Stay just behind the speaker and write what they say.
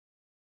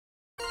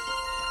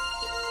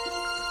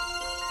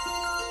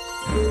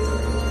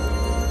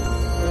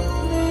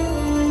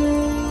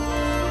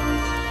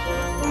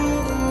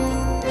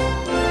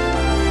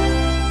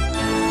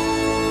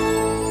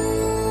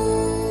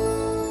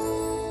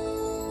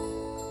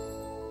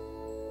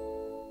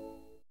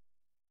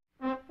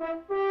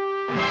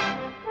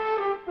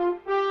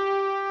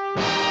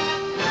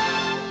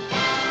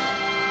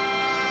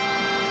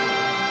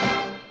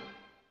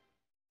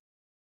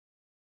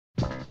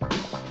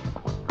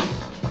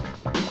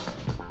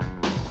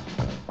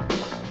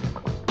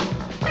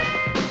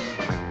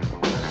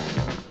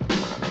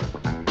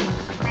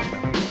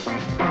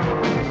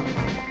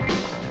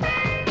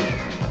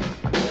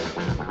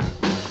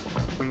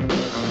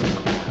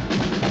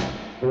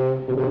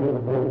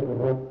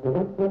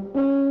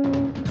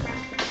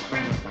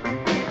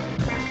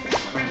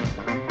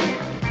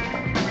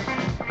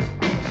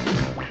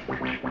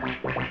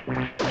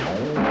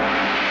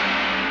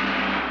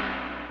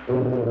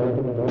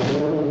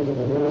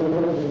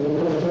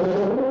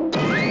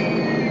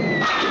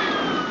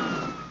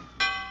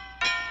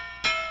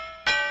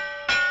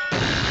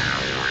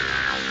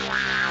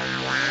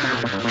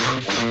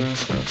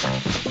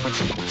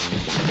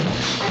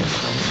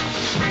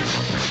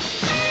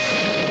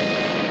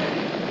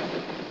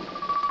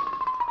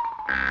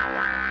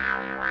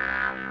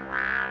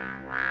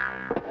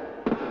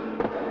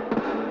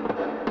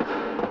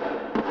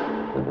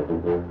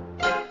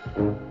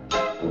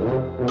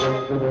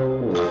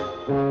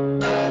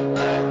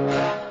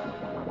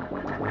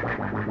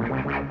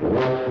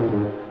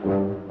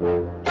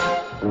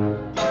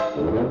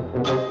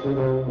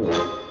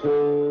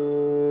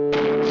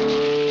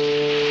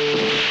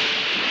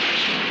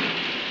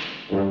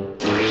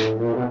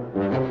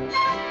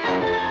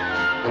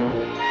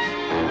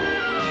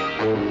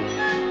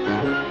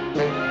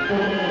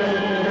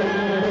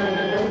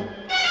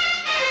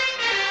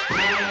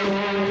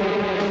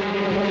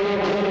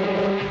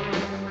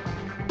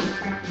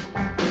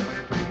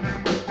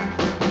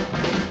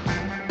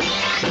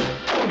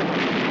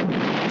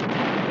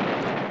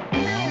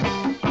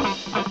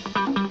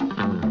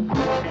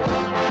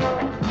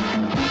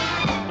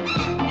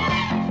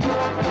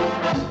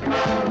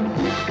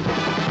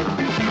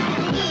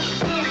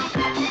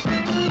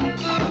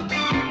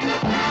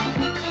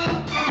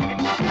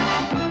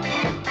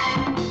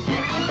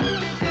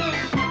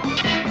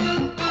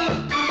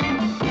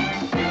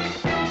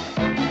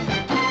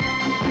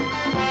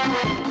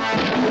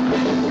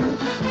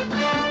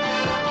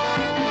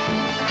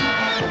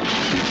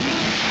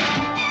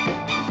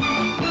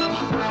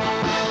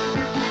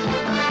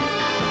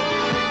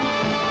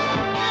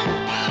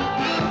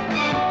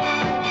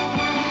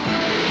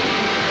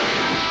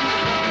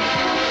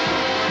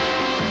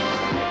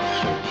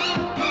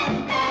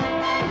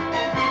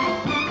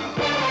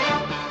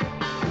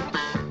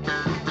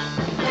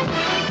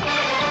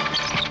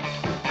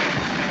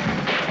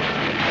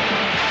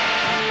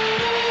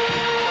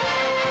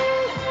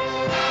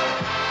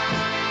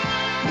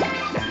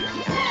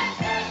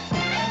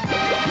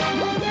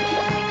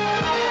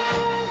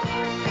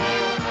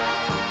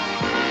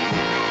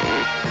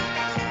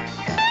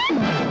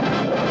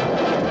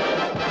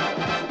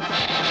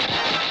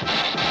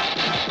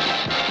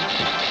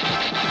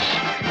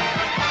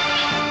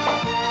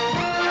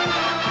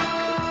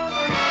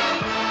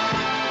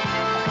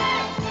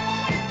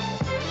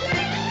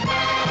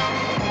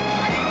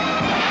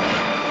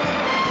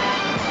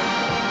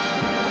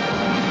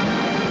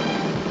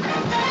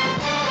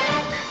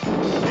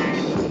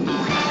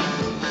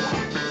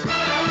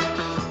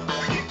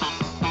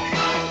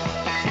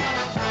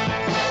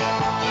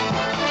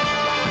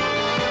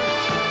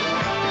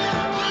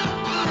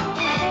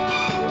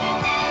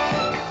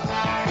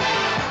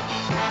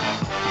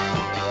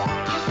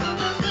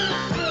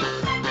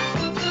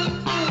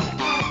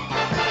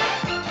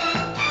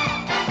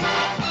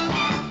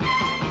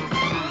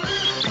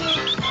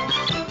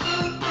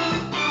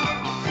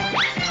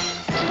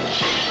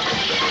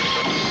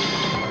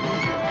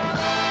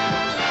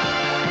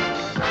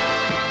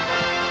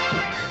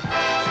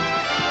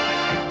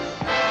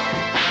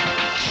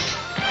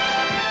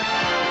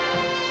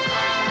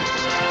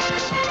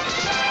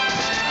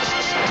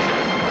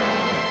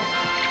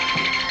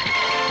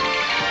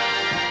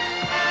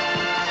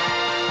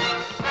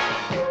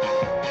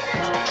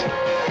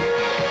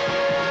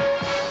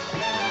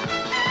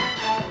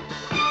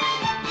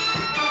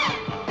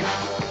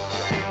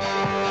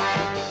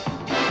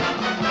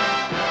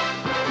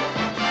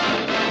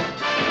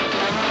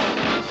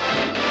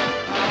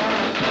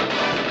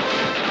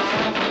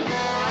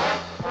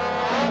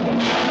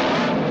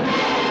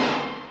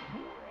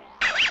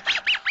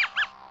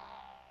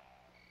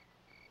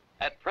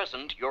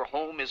Your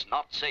home is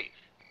not safe,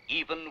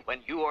 even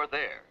when you are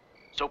there.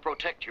 So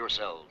protect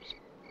yourselves.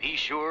 Be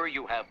sure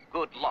you have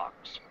good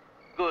locks,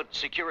 good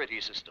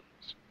security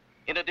systems.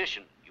 In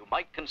addition, you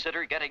might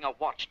consider getting a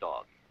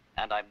watchdog,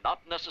 and I'm not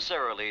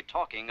necessarily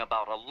talking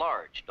about a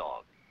large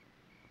dog.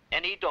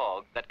 Any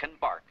dog that can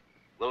bark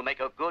will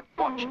make a good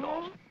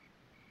watchdog.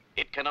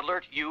 It can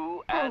alert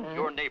you and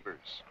your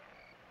neighbors.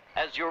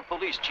 As your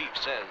police chief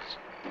says,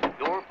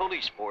 Your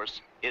police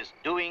force is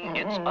doing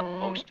its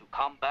utmost to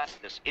combat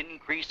this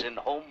increase in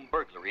home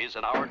burglaries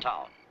in our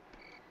town.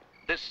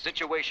 This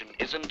situation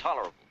is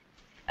intolerable,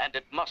 and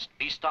it must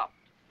be stopped.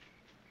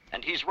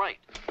 And he's right.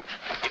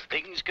 If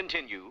things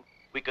continue,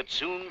 we could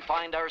soon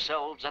find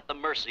ourselves at the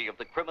mercy of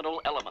the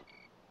criminal element,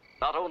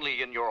 not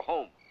only in your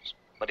homes,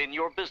 but in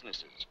your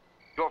businesses,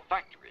 your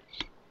factories,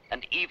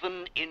 and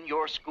even in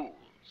your schools.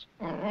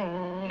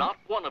 Not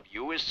one of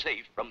you is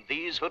safe from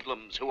these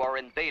hoodlums who are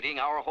invading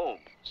our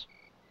homes.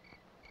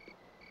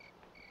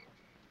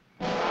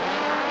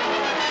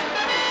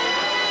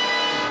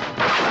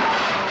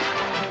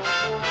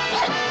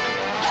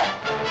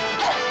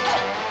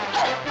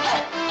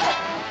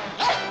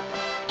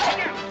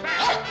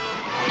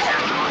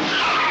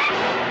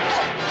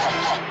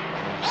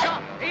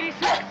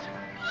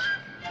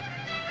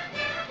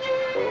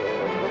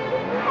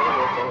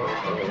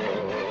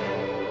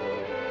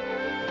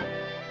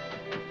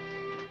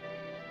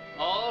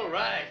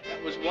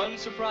 One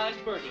surprise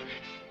burglary.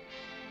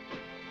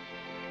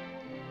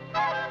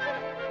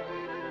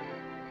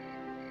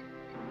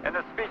 In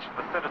a speech to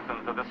the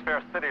citizens of this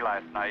fair city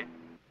last night,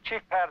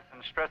 Chief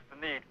Patterson stressed the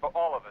need for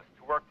all of us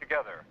to work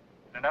together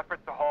in an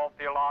effort to halt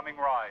the alarming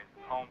rise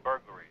in home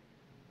burglaries.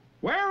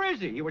 Where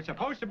is he? You were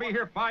supposed to be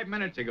here 5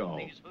 minutes ago.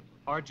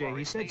 RJ,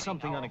 he said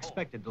something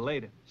unexpected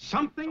delayed him.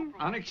 Something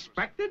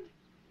unexpected?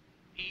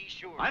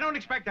 I don't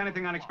expect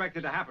anything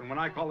unexpected to happen when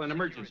I call an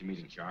emergency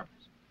meeting, Sharp.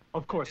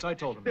 Of course, I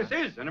told him This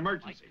that. is an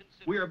emergency.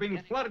 We are being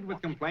flooded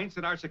with complaints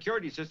that our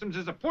security systems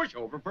is a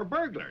pushover for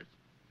burglars.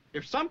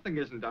 If something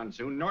isn't done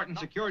soon, Norton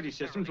Security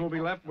Systems will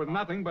be left with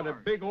nothing but a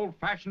big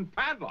old-fashioned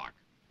padlock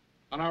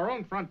on our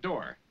own front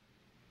door.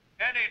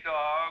 Any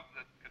dog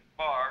that can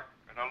bark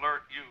and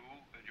alert you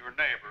and your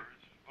neighbors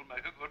will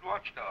make a good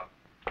watchdog.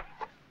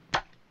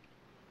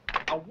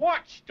 A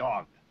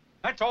watchdog?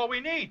 That's all we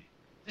need.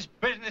 This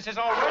business is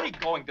already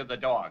going to the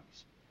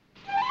dogs.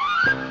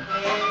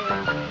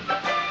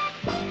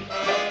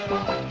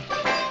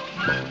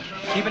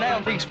 Keep an eye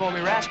on things for me,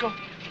 rascal.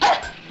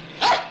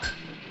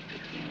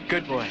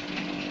 Good boy.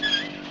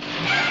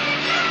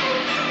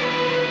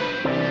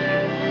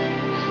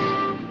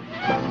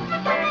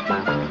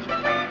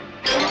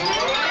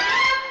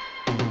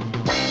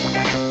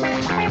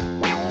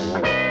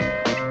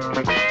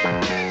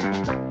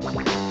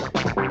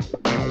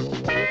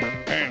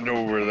 Hand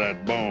over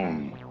that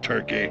bone,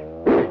 turkey.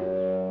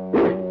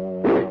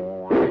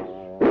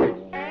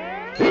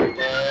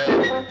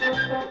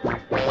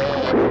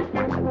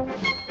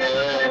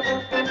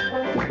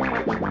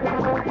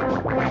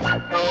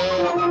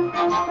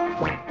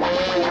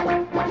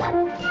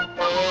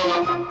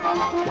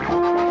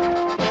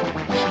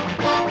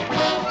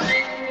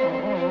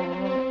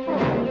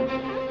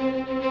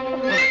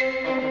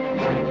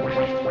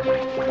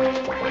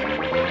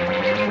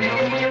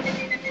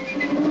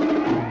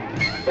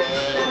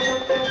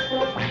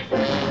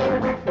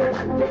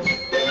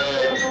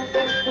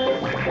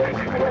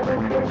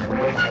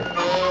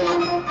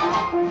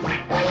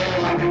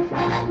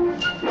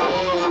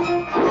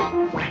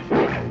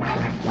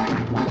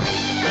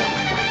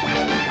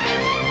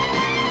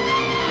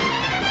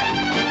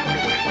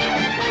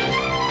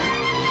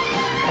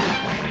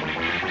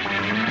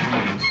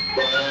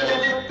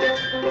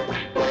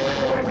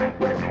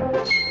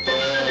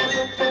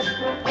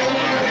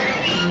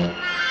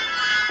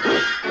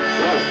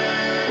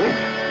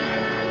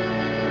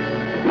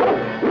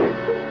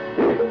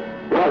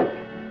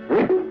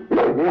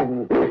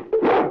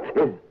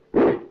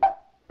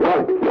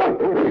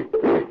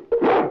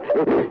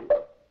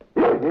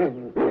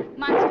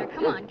 Monster,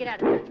 come on, get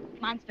out of here.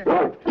 Monster,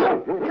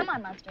 come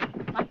on, Monster.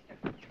 Monster.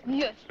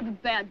 Yes, you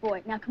bad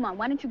boy. Now, come on,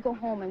 why don't you go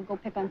home and go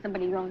pick on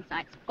somebody your own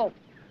size? Go.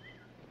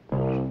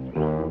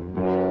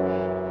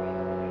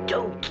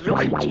 Don't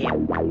look at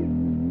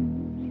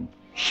him.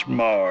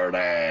 Smart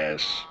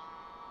ass.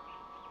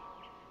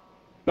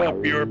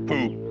 Up your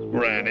poop,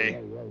 Granny.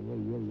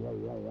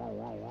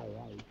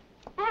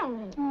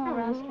 Oh,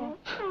 rascal.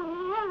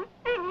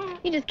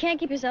 You just can't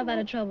keep yourself out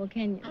of trouble,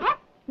 can you?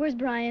 Where's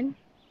Brian?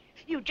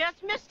 You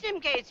just missed him,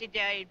 Casey,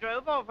 dear. He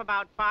drove off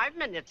about 5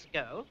 minutes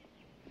ago.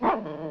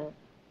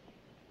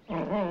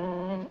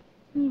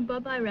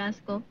 Bye-bye,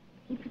 rascal.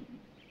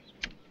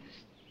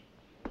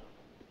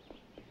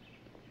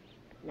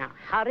 Now,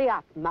 hurry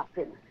up,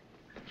 Muffin.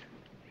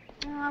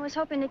 Oh, I was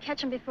hoping to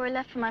catch him before he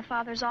left for my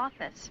father's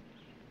office.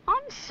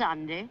 On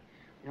Sunday,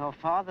 your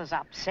father's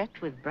upset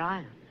with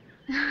Brian.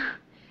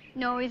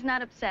 No, he's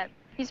not upset.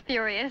 He's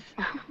furious.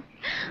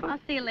 I'll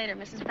see you later,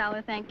 Mrs.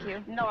 Fowler. Thank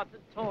you. Not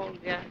at all,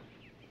 dear.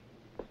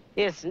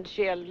 Isn't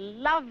she a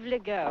lovely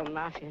girl,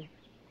 Muffin?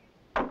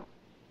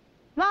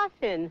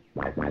 Muffin?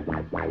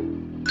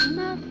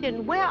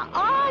 Muffin, where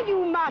are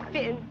you,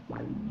 Muffin?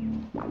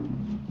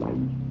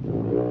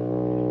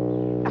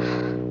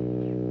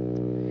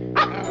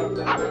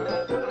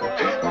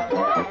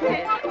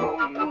 Muffin,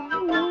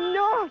 you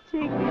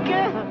naughty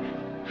girl.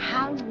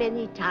 How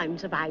many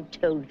times have I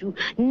told you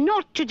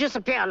not to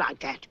disappear like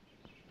that?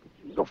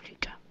 Naughty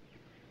girl.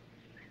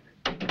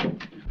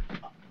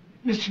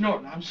 Mr.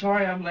 Norton, I'm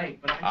sorry I'm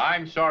late, but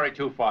I'm sorry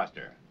too,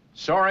 Foster.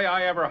 Sorry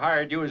I ever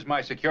hired you as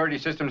my security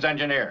systems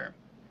engineer.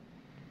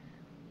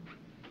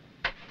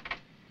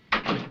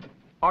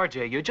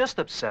 RJ, you're just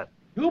upset.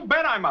 You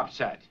bet I'm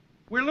upset.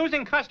 We're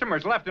losing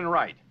customers left and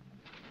right.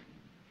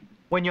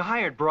 When you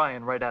hired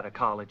Brian right out of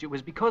college, it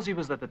was because he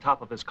was at the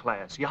top of his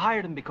class. You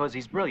hired him because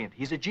he's brilliant.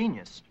 He's a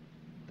genius.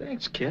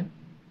 Thanks, kid.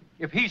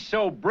 If he's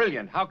so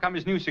brilliant, how come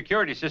his new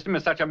security system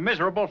is such a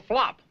miserable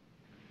flop?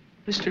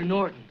 Mr.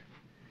 Norton,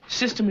 the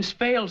system is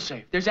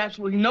fail-safe. There's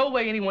absolutely no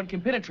way anyone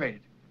can penetrate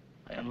it.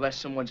 Unless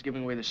someone's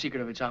giving away the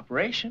secret of its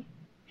operation.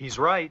 He's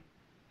right.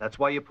 That's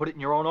why you put it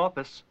in your own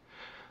office.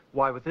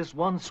 Why, with this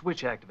one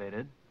switch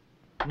activated,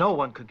 no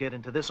one could get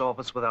into this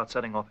office without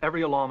setting off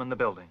every alarm in the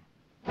building.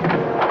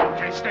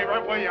 Okay, stay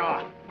right where you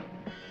are.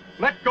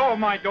 Let go of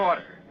my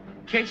daughter.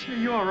 Casey, are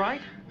you all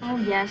right? Oh,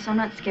 yes. I'm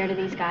not scared of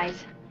these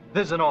guys.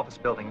 This is an office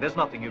building. There's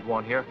nothing you'd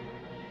want here.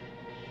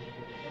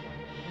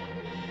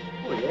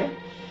 Oh, yeah?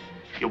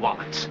 Your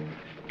wallets.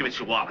 Give us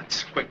your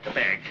wallets. Quick, the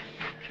bag.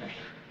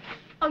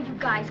 Oh, you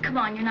guys, come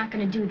on. You're not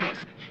going to do this.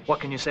 What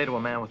can you say to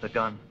a man with a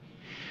gun?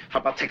 How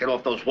about taking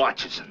off those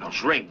watches and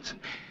those rings? And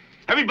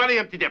everybody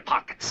empty their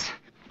pockets.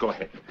 Go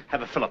ahead. Have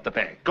her fill up the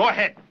bag. Go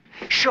ahead.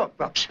 Sure,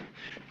 Brooks.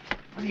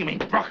 What do you mean,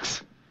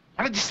 Brooks?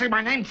 What did you say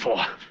my name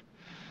for?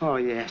 Oh,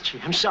 yeah, gee,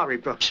 I'm sorry,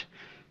 Brooks.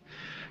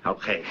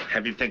 Okay,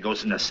 everything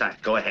goes in the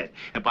sack. Go ahead.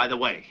 And by the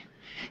way,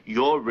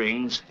 your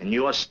rings and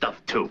your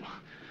stuff, too.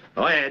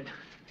 Go ahead.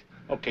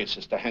 Okay,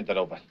 sister, hand it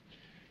over.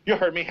 You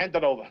heard me. Hand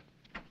it over.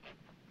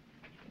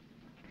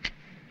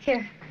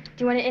 Here.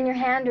 Do you want it in your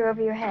hand or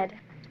over your head?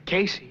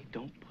 Casey,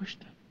 don't push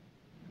them.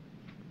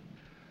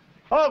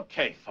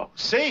 Okay,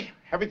 folks. See?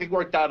 Everything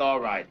worked out all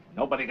right.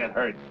 Nobody got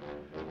hurt.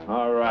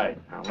 All right.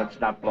 Now, let's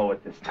not blow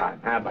it this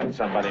time, huh? By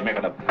somebody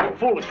making a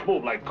foolish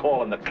move like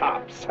calling the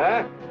cops,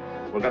 huh?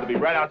 We're gonna be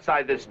right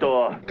outside this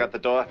door. Got the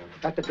door?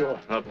 Got the door.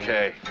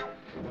 Okay.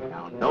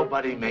 Now,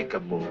 nobody make a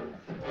move.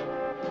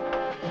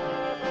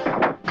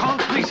 Call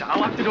the police. I'll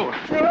lock the door.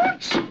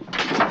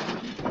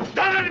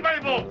 Don't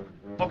anybody move!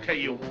 Okay,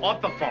 you,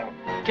 off the phone.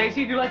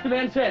 Casey, do like the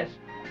man says.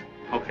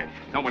 Okay,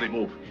 nobody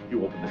move.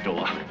 You open the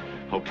door.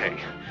 Okay,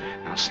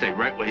 now stay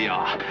right where you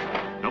are.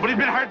 Nobody's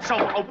been hurt so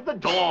far. Open the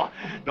door.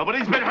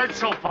 Nobody's been hurt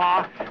so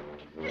far.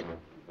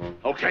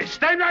 Okay,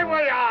 stay right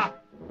where you are.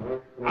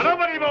 Now,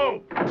 nobody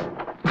move.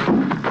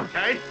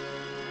 Okay?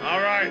 All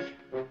right.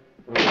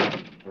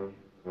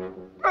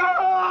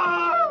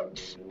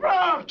 Brooks!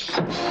 Brooks!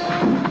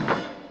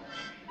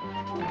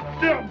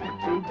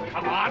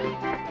 Come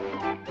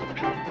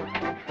on.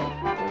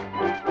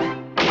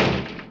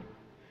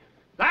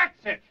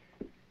 That's it.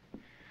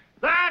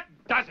 That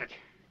does it.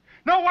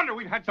 No wonder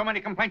we've had so many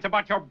complaints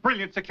about your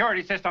brilliant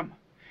security system.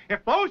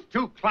 If those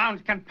two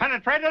clowns can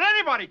penetrate it,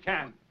 anybody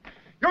can.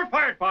 You're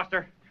fired,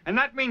 Foster. And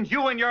that means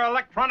you and your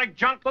electronic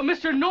junk. But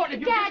Mr.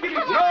 Norton, if Dad, you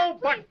come on. No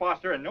but,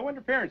 Foster, and no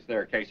interference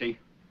there, Casey.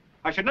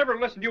 I should never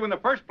have listened to you in the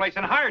first place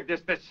and hired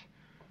this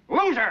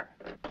loser.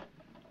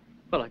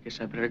 Well, I guess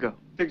I better go.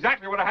 It's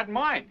exactly what I had in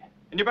mind.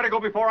 And you better go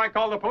before I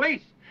call the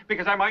police,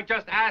 because I might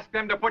just ask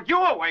them to put you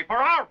away for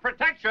our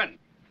protection.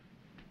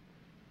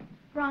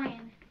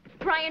 Brian.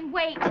 Brian,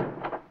 wait.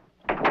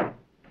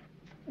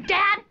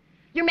 Dad,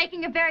 you're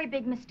making a very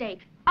big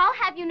mistake. I'll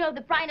have you know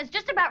that Brian is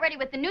just about ready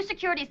with the new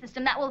security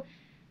system that will...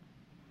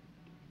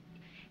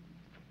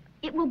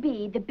 It will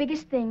be the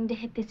biggest thing to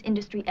hit this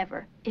industry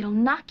ever. It'll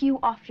knock you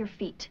off your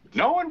feet.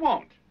 No, it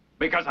won't,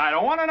 because I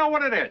don't want to know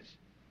what it is.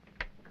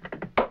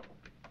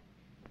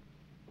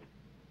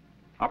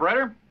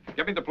 Operator,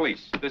 get me the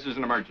police. This is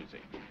an emergency.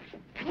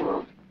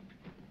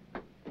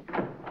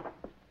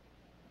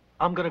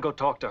 I'm gonna go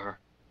talk to her.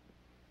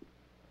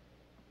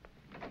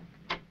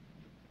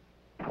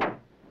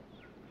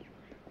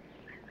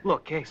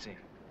 Look, Casey.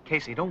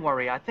 Casey, don't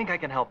worry. I think I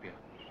can help you.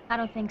 I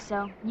don't think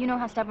so. You know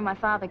how stubborn my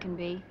father can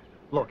be.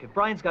 Look, if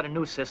Brian's got a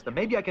new system,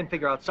 maybe I can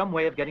figure out some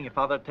way of getting your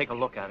father to take a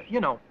look at it. You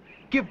know,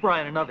 give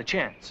Brian another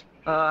chance.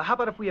 How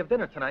about if we have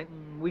dinner tonight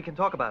and we can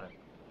talk about it?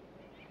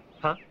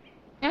 Huh?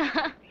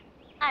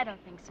 I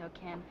don't think so,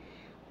 Ken.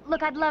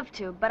 Look, I'd love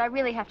to, but I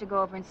really have to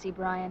go over and see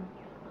Brian.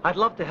 I'd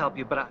love to help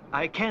you, but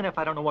I can't if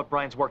I don't know what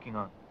Brian's working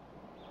on.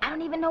 I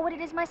don't even know what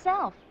it is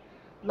myself.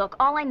 Look,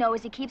 all I know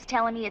is he keeps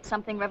telling me it's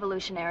something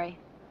revolutionary.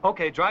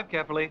 Okay, drive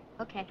carefully.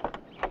 Okay.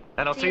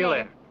 And I'll see you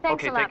later.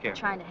 Thanks okay, a lot take care. for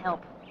trying to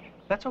help.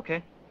 That's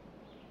okay.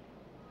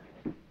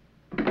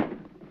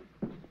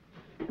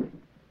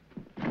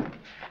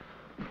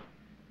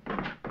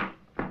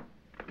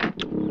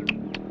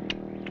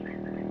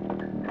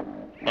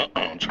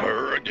 It's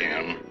her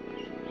again.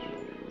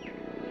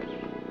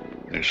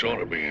 This ought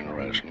to be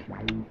interesting.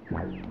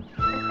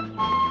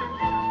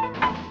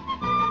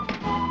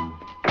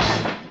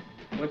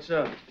 What's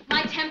up?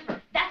 My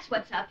temper. That's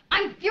what's up.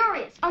 I'm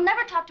furious. I'll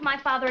never talk to my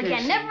father again.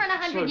 Casey, Never in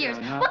 100 slow years.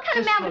 down, huh? What kind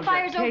of Just man would slow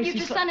fire his down. own Casey,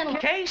 future slow- son-in-law?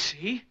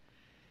 Casey?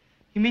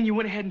 You mean you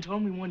went ahead and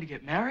told him we wanted to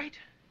get married?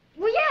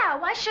 Well, yeah.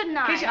 Why shouldn't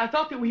I? Casey, I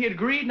thought that we had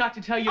agreed not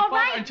to tell your All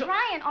father right, until...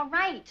 Brian. All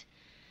right.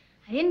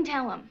 I didn't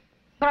tell him.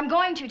 But I'm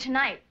going to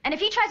tonight. And if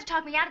he tries to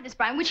talk me out of this,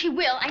 Brian, which he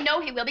will, I know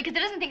he will, because he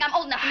doesn't think I'm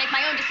old enough to make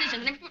my own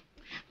decisions. And if...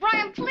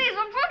 Brian, please,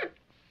 I'm trying to...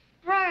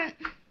 Brian...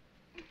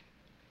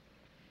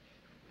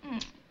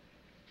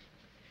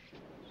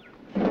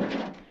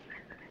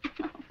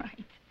 All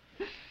right.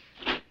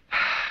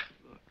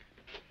 Look,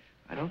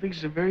 I don't think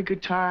it's a very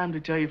good time to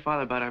tell your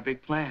father about our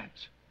big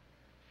plans.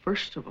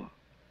 First of all,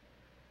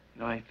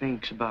 you know, I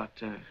think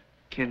about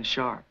Ken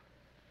Sharp.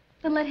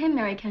 Then let him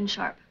marry Ken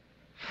Sharp.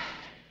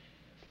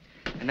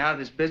 And now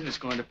this business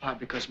going to pot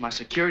because my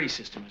security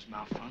system is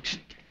malfunctioning.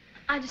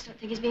 I just don't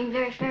think he's being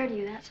very fair to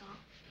you, that's all.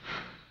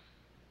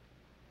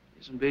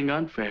 He isn't being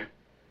unfair.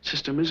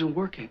 System isn't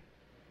working.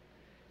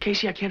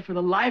 Casey, I can't for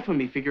the life of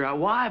me figure out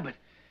why, but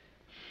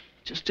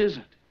it just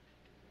isn't.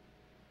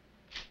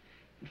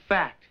 In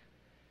fact,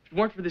 if it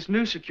weren't for this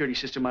new security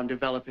system I'm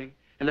developing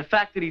and the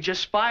fact that he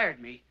just fired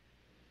me,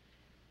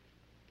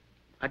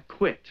 I'd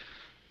quit.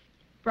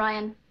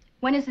 Brian,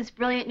 when is this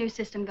brilliant new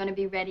system going to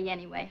be ready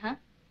anyway, huh?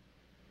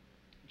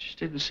 Just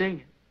didn't sing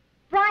it.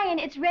 Brian,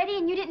 it's ready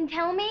and you didn't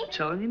tell me? I'm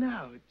telling you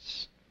now,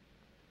 it's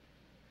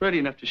ready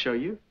enough to show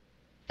you.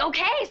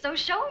 Okay, so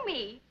show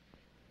me.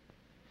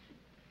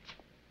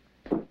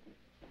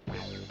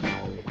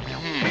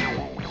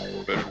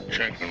 Better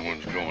checking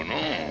what's going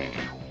on.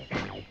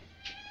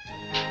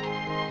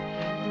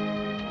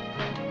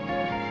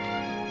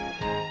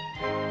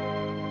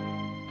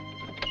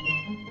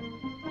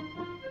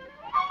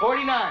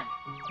 $49.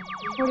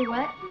 40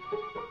 what?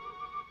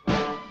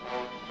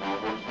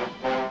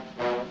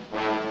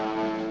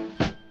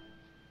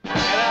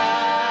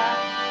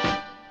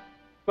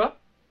 Well,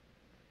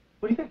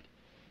 what do you think?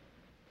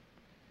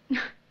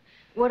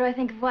 What do I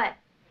think of what?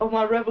 Of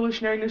my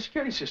revolutionary new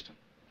security system.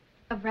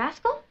 Of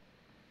Rascal?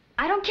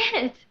 I don't get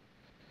it.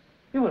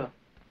 You will.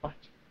 Watch.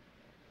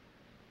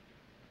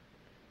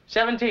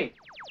 17.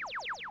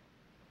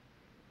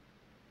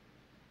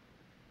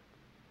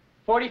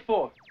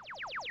 44.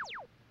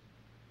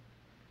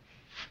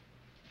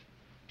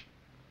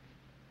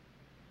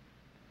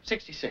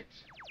 66.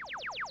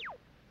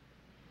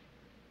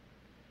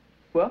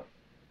 Well?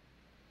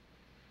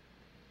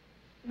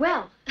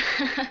 Well,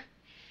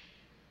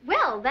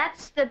 well,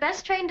 that's the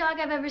best trained dog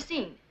I've ever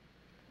seen.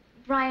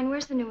 Brian,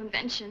 where's the new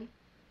invention?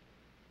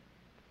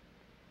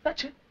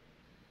 That's it.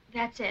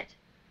 That's it.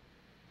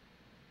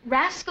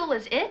 Rascal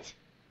is it?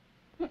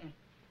 Mm-mm.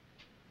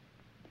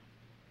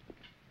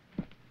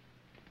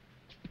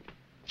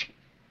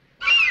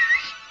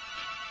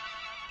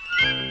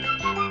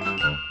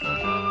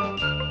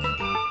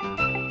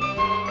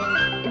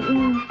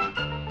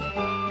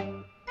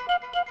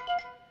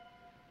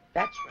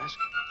 That's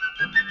Rascal.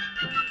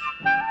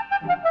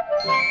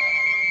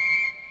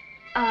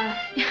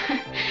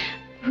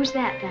 Who's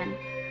that, then?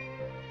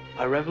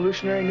 Our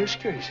revolutionary new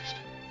security system.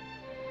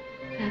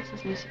 That's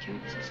his new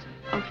security system.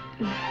 Okay.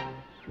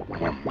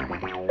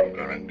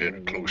 Gotta get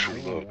a closer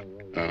look,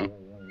 huh?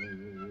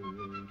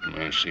 Am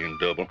I seeing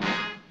double?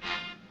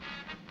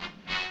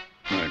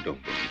 I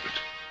don't believe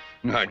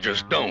it. I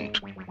just don't.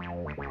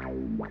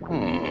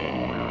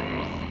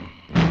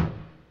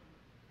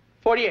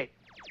 48.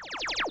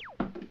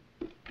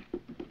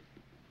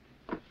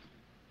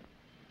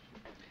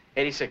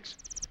 $86.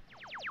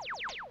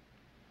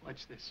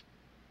 Watch this.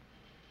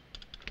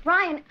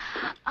 Brian,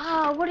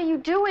 what are you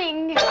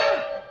doing?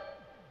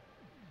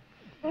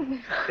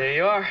 There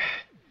you are.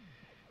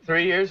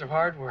 3 years of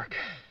hard work.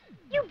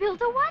 You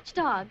built a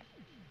watchdog.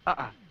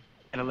 An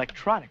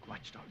electronic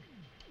watchdog.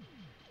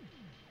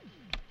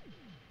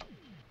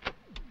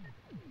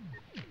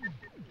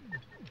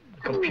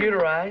 A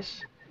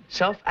computerized,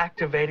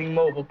 self-activating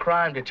mobile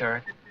crime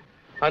deterrent,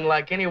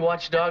 unlike any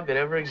watchdog that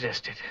ever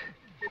existed.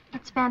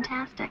 It's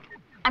fantastic.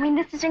 I mean,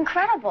 this is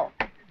incredible.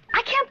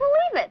 I can't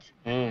believe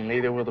it.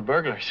 Neither will the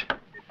burglars.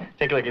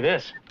 Take a look at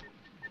this.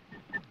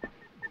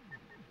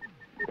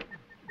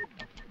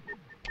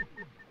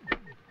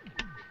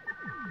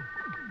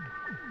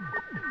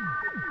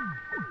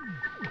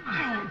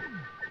 Brian.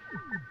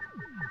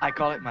 I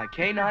call it my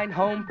Canine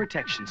Home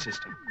Protection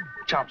System.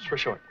 CHOMPS for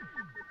short.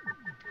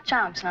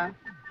 Chomps, huh?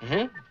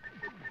 Mm-hmm.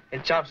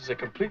 And CHOMPS is a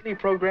completely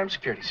programmed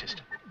security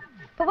system.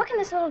 But what can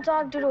this little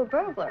dog do to a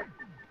burglar?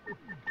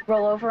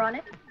 Roll over on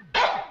it?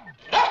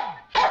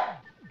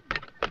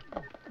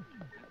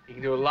 You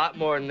can do a lot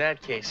more than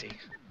that, Casey.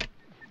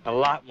 A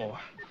lot more.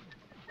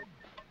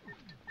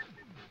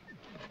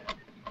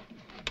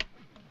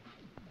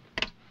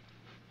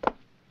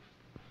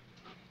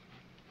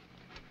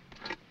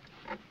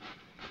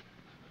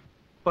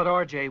 But,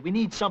 RJ, we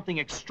need something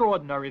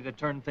extraordinary to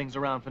turn things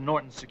around for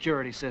Norton's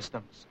security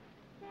systems.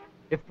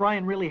 If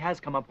Brian really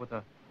has come up with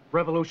a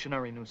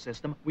revolutionary new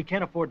system, we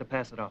can't afford to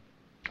pass it up.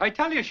 I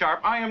tell you,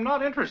 Sharp, I am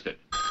not interested.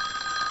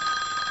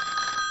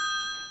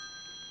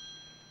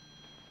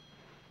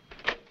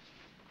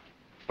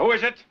 Who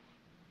is it?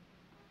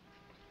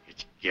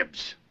 It's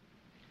Gibbs.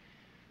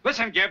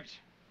 Listen, Gibbs,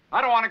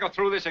 I don't want to go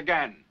through this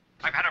again.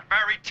 I've had a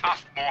very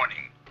tough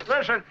morning.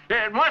 Listen,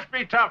 it must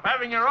be tough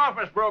having your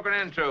office broken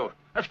into,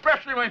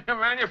 especially when you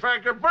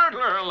manufacture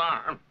burglar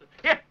alarms.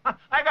 Yeah,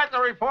 I got the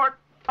report.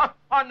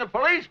 On the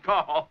police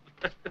call.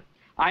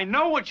 I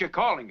know what you're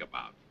calling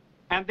about.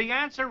 And the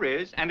answer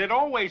is, and it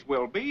always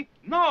will be,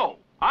 no,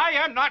 I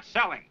am not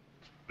selling.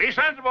 Be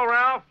sensible,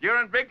 Ralph.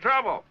 You're in big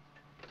trouble.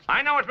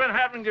 I know what's been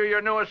happening to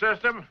your newest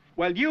system.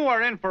 Well, you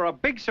are in for a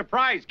big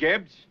surprise,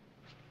 Gibbs.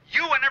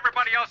 You and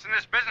everybody else in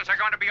this business are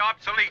going to be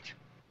obsolete.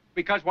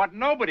 Because what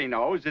nobody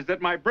knows is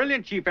that my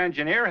brilliant chief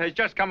engineer has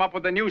just come up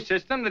with a new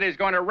system that is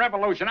going to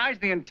revolutionize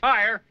the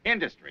entire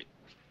industry.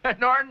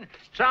 Norton,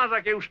 sounds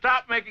like you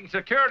stopped making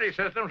security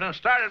systems and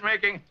started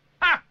making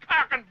cock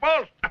and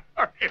bull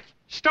stories.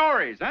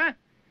 Stories, huh?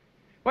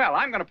 Well,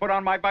 I'm going to put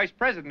on my vice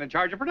president in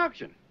charge of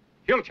production.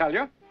 He'll tell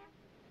you.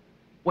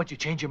 What, you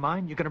change your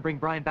mind? You're going to bring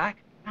Brian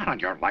back? Not on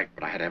your life,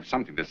 but I had to have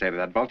something to say to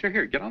that vulture.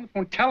 Here, get on the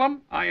phone. Tell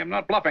him I am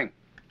not bluffing.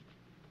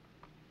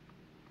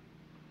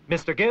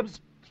 Mr. Gibbs?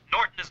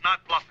 Norton is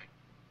not bluffing.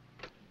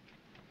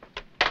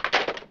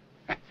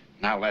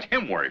 Now let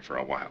him worry for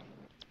a while.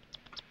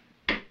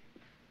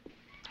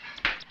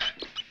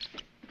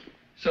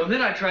 So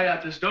then I tried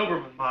out this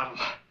Doberman model.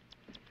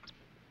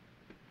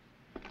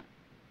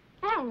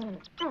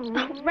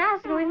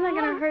 Rascal, isn't that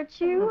going to hurt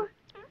you?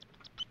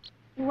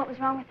 What was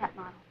wrong with that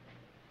model?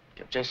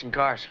 Kept chasing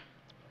cars.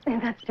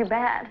 That's too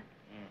bad.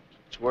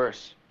 It's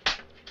worse.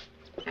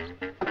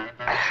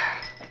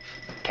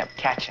 Kept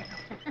catching them.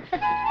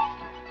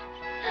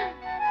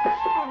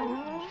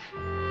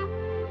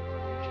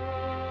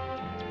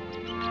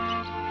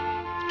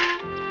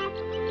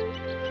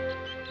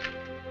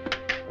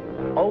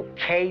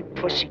 Okay,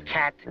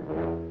 pussycat.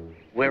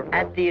 We're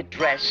at the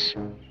address,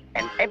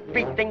 and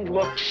everything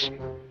looks...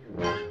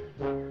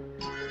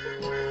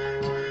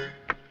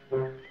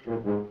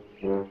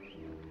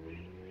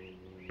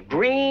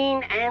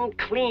 green and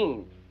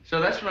clean.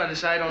 So that's when I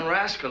decided on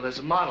Rascal as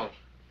a model,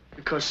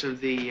 because of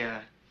the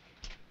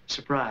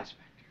surprise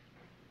factor.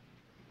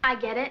 I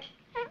get it.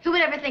 Who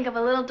would ever think of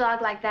a little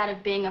dog like that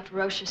of being a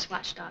ferocious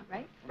watchdog,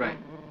 right? Right.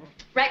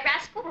 Right,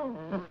 Rascal?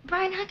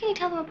 Brian, how can you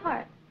tell them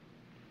apart?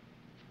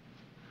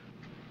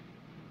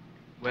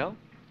 Well,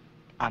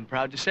 I'm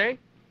proud to say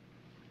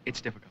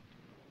it's difficult.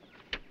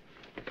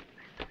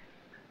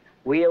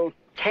 We'll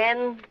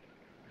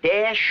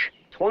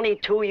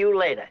 10-22 you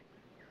later.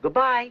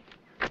 Goodbye.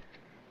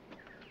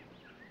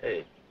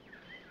 Hey,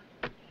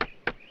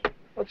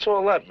 what's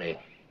all that mean?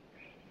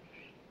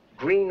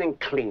 Green and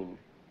clean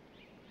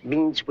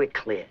means we're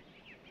clear.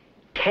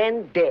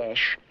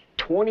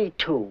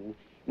 10-22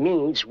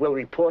 means we'll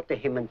report to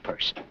him in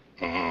person.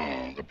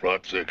 The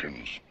plot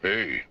thickens.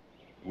 Hey,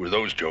 who are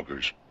those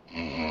jokers?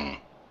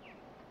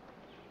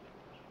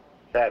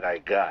 That I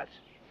got.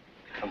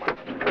 Come on.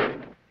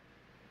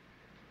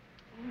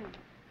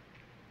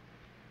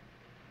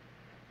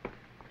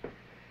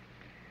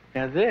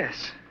 Now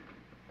this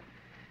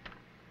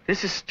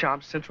is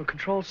Chomp's central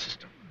control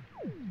system.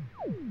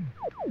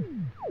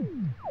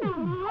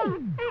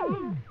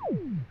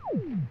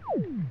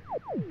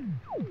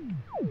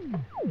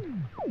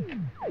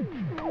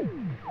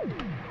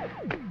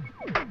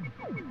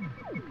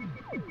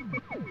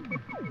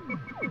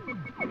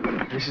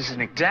 This is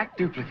an exact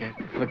duplicate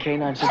of a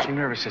canine central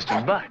nervous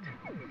system, but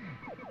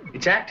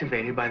it's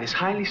activated by this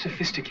highly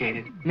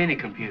sophisticated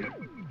mini-computer.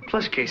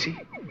 Plus, Casey,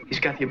 he's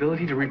got the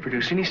ability to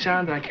reproduce any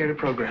sound that I care to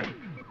program.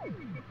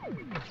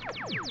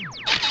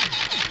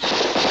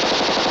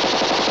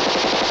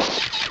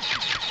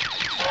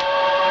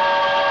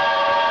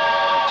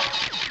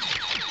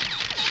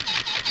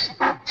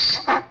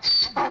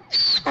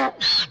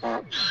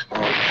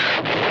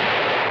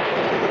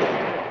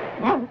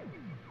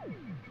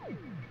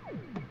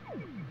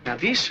 Now,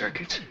 these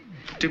circuits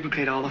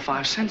duplicate all the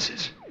 5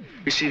 senses,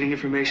 receiving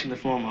information in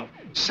the form of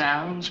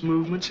sounds,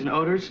 movements, and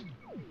odors,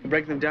 and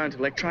break them down into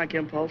electronic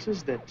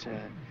impulses that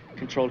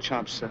control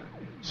Chomp's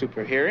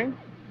super hearing,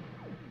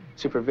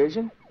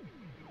 supervision,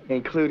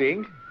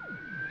 including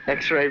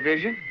X-ray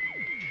vision,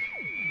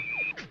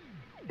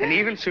 and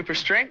even super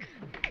strength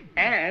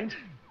and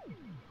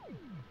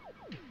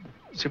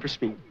super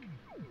speed.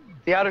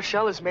 The outer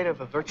shell is made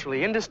of a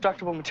virtually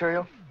indestructible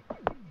material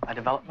I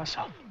developed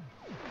myself.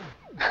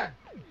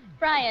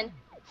 Brian,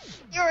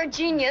 you're a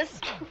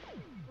genius.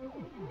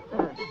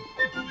 Oh,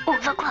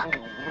 look.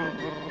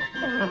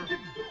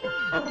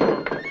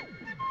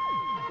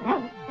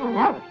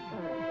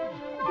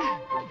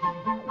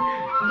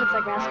 Looks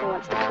like Rascal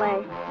wants to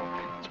play.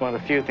 It's one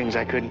of the few things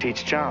I couldn't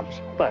teach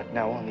Chomps. But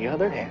now, on the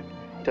other hand,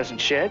 it doesn't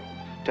shed,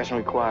 doesn't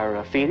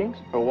require feedings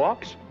or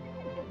walks.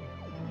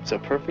 It's a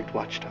perfect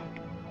watchdog.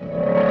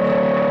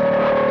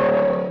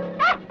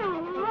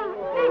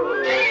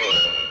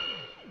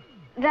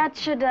 That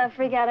should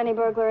freak out any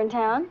burglar in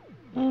town.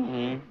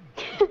 Mm-hmm.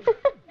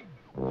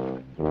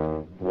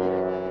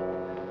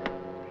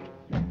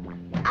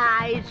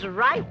 Eyes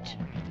right,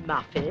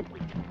 Muffin.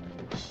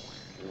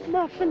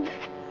 Muffin.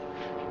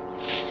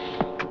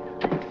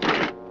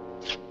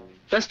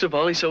 Best of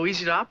all, he's so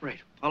easy to operate.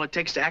 All it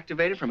takes to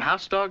activate it from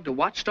house dog to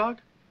watchdog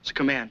is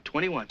command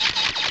 21.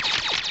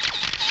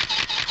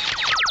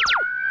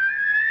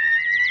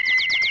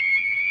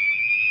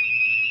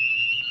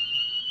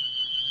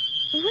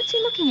 What's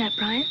he looking at,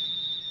 Brian?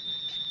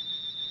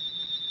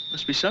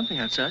 Must be something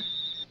outside.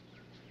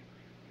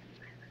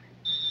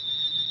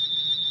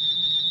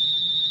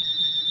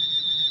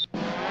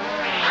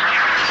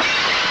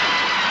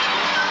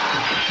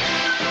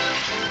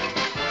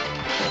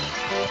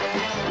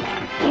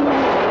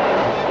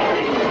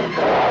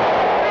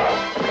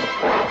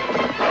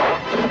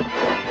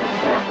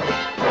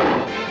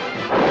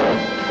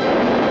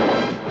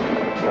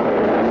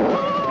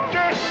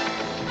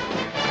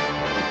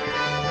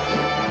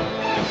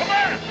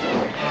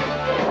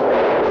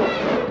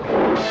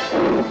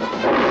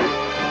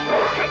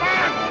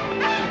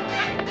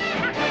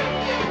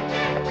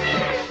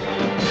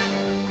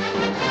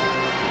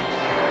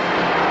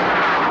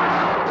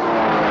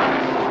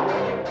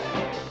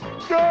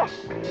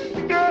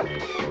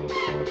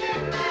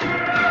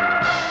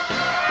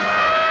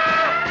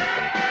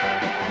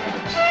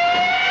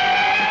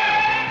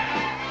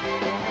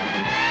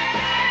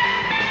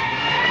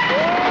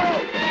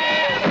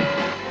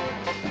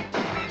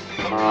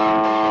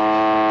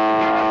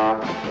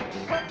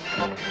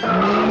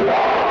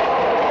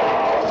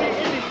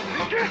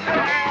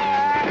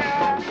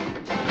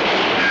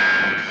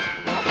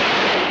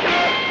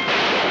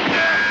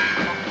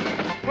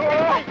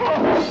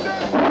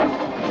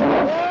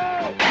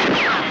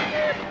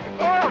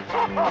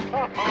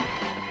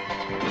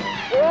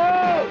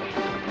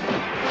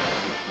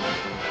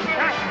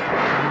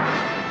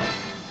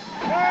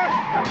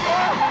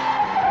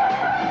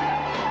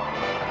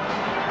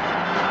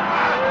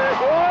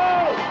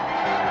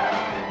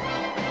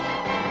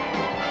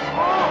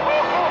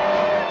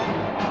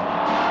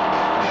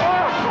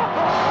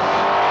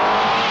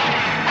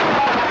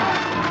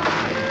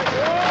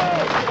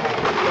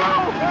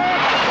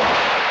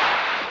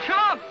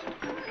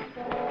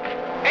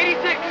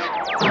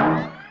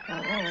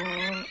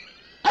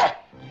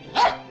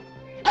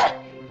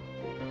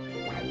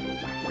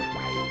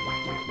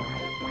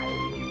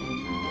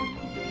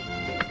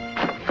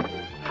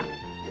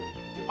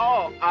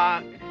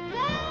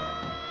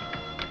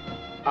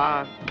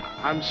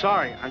 I'm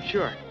sorry, I'm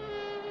sure.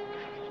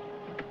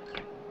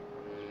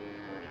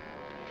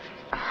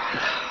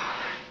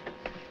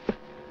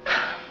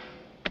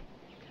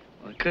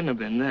 Well, it couldn't have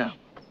been them.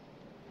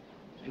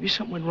 Maybe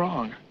something went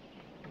wrong.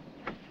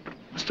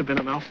 Must have been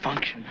a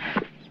malfunction.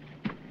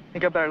 I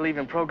think I better leave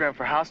him programmed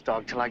for house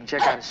dog till I can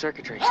check out his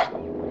circuitry.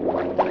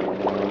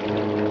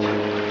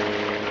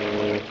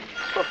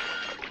 Oh,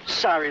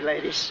 sorry,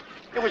 ladies.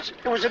 It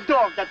was a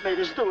dog that made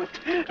us do it.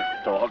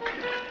 Dog?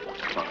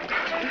 Come on.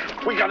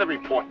 We gotta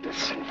report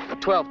this.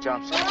 12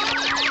 jumps.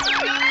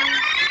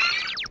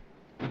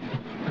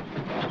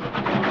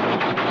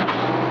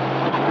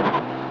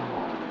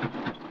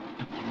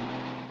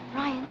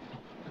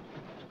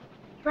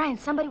 Brian,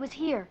 somebody was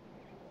here.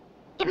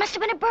 It must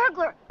have been a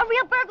burglar, a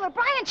real burglar.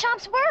 Brian,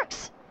 Chomps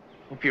works.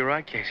 Hope you're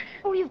right, Casey.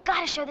 Oh, you've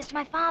got to show this to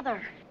my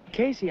father.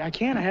 Casey, I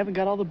can't. I haven't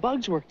got all the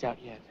bugs worked out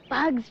yet.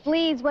 Bugs,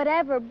 fleas,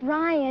 whatever.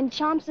 Brian,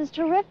 Chomps is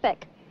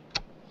terrific.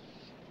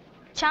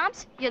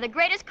 Chomps, you're the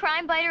greatest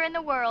crime biter in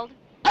the world.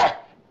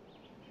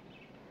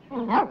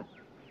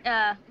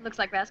 Looks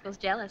like Rascal's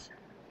jealous.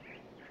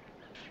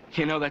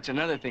 You know, that's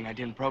another thing I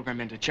didn't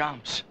program into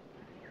Chomps.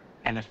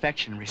 An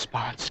affection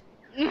response.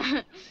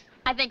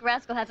 I think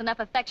Rascal has enough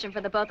affection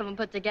for the both of them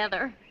put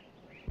together.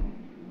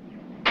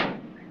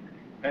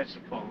 That's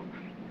the phone.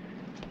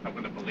 I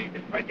wouldn't believe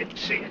it if I didn't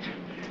see it.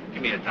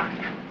 Give me a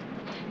dime.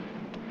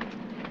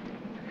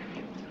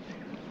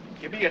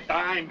 Give me a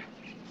dime.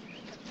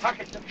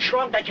 Pockets are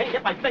shrunk. I can't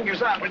get my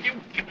fingers out. Will you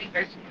give me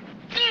this?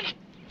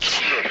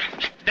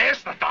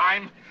 There's the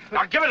dime.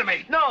 Now give it to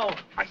me. No.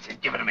 I said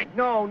give it to me.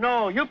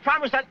 No. You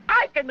promised that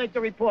I can make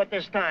the report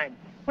this time.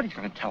 What are you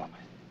going to tell them?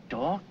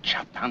 Dog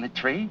chopped down the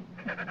tree?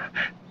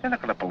 They're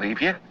not going to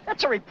believe you.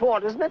 That's a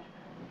report, isn't it?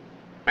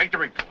 Make the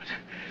report.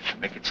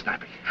 Make it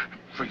snappy.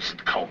 Freezing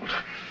cold.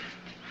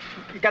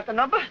 You got the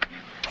number?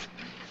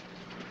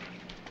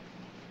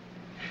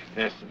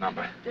 There's the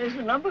number. There's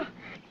the number?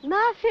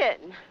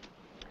 Muffin.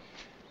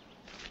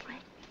 Where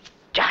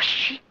does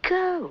she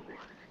go?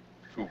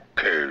 Who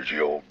cares,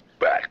 you old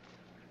bat?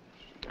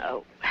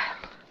 Oh.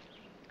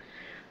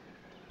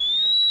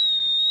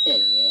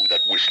 Oh,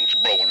 that whistle's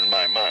blowing in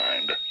my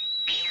mind.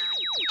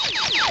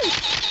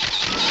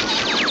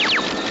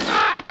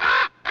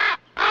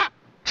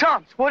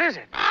 Chomps, what is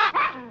it?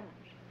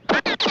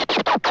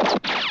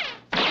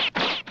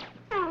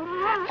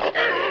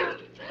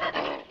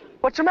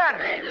 What's the matter?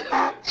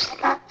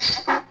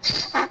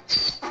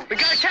 We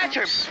gotta catch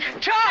him.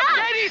 Chomps,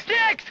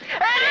 86!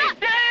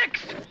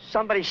 86!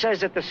 Somebody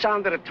says at the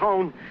sound of the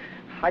tone,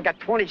 I got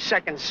 20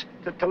 seconds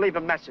to leave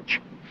a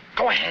message.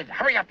 Go ahead.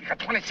 Hurry up. You got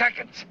 20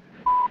 seconds.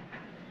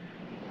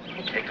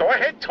 Okay, go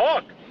ahead.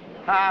 Talk.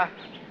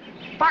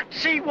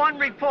 Fox C1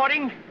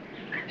 reporting.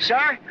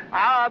 Sir,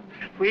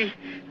 we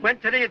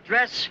went to the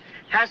address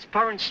as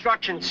per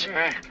instructions.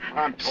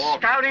 I'm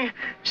talking.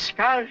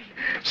 Scouting.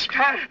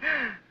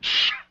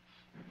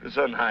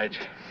 Gesundheit.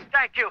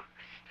 Thank you.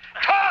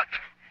 Talk!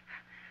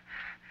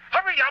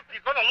 Hurry up.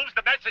 You're going to lose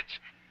the message.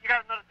 You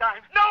got another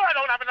dime? No, I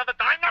don't have another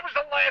dime. That was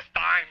the last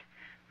dime.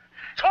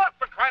 Talk,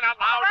 for crying out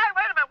loud. All right,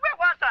 wait a minute. Where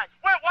was I?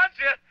 Where was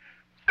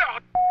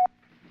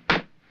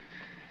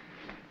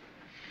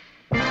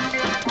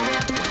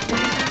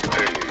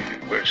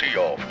Where's he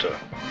off to?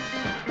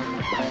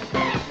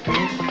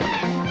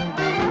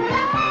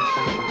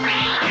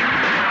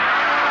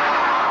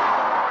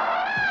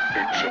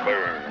 It's a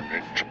bird,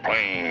 it's a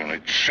plane,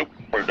 it's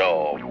Super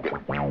Dog.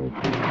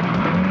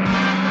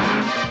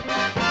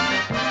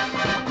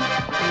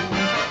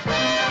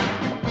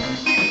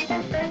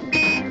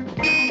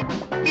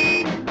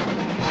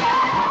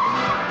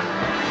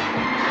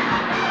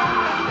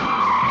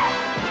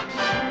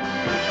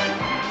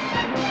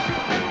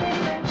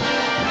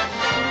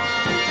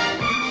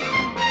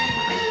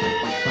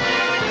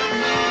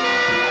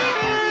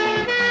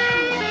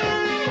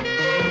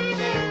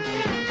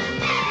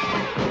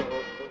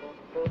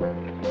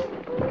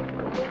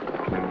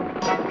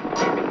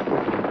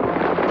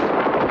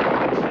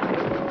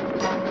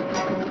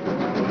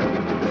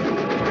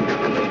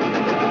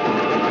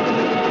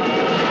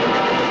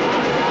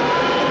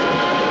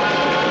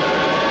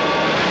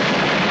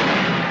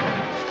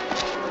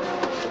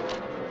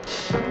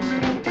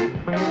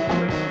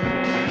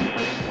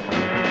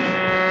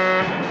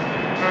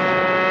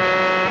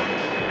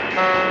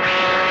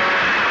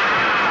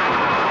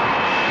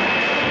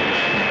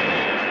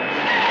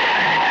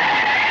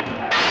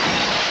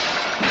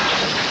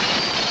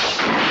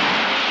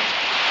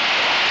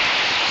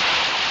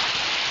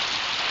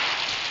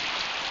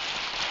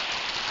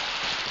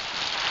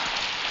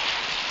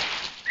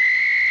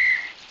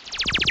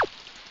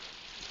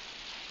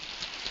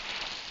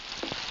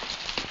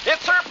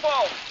 It's her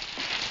fault.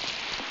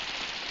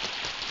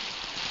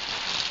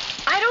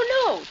 I don't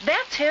know.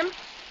 That's him.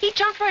 He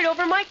jumped right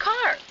over my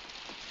car.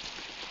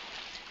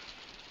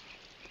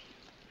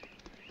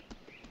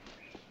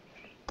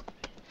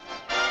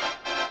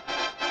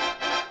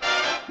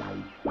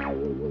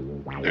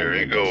 There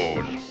he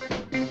goes.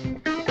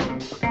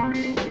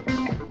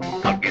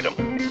 I'll get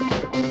him.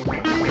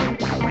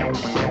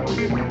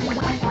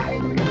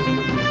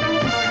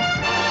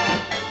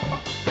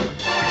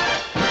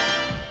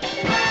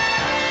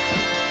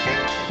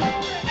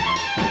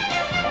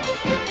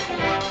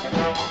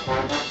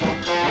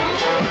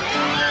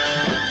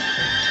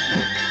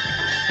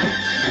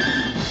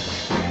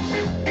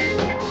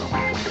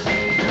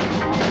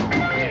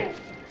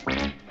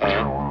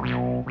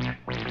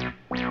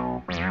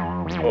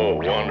 Oh,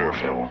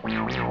 wonderful.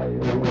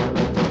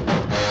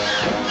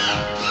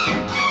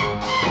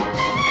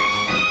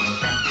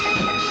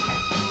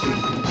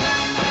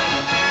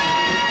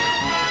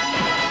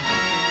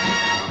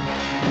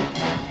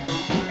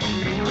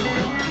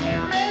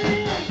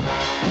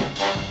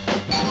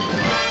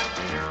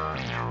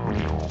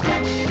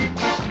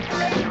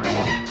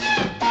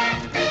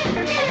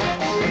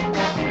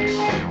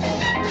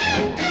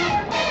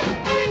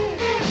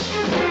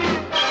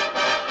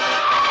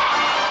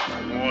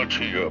 What's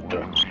he up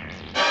to?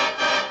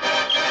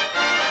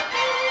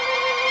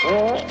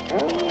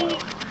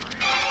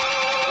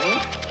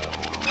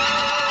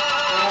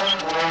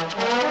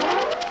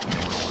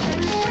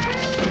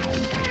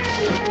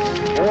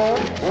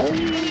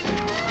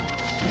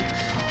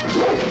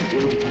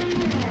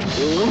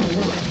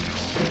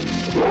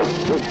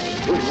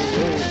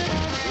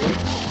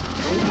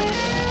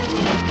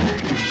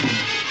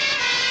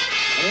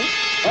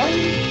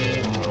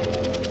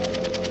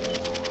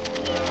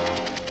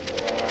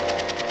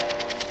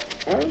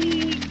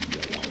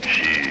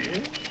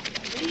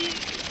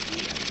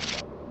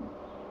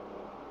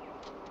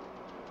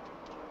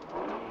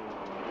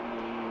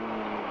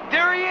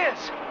 There he is.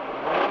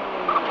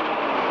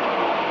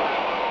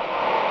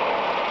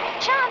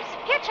 Chomps,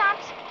 here,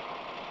 Chomps.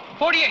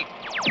 48.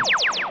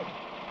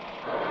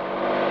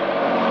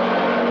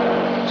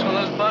 It's one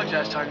of those bugs I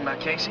was talking about,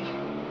 Casey.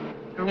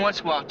 Every once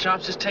in a while,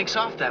 Chomps just takes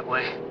off that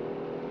way.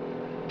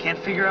 Can't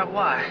figure out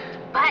why.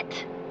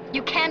 But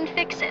you can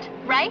fix it,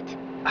 right?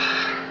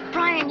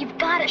 Brian, you've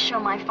got to show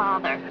my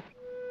father.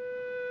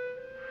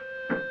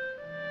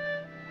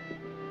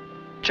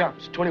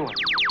 Chomps, 21.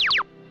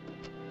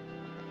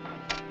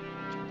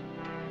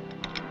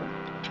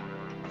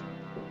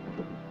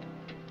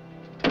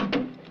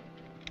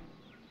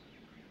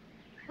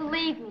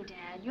 Believe me,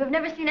 Dad, you have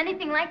never seen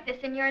anything like this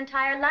in your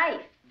entire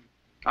life.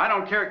 I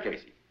don't care,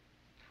 Casey.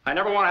 I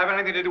never want to have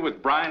anything to do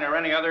with Brian or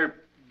any other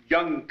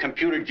young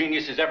computer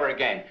geniuses ever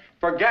again.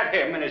 Forget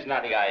him and his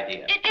nutty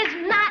idea. It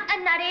is not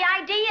a nutty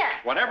idea.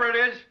 Whatever it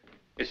is,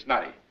 it's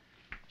nutty.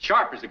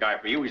 Sharp is the guy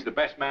for you. He's the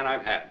best man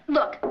I've had.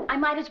 Look, I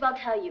might as well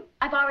tell you.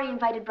 I've already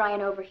invited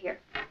Brian over here.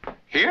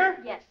 Here?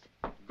 Yes.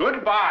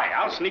 Goodbye.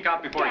 I'll sneak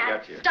out before he Dad,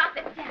 gets here. stop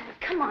it. Dad,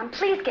 come on,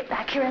 please get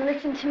back here and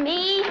listen to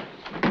me.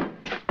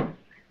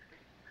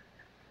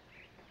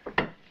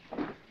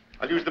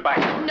 I'll use the back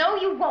door. No,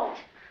 you won't.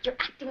 You're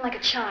acting like a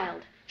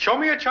child. Show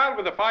me a child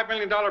with a $5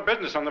 million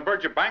business on the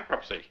verge of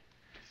bankruptcy.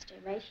 Stay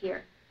right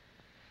here.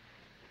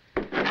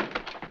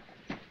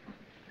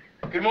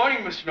 Good morning,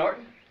 Mr.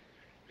 Norton.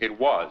 It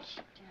was.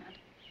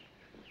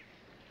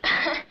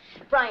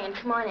 Brian,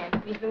 come on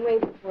in. We've been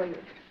waiting for you.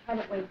 Why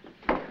don't wait?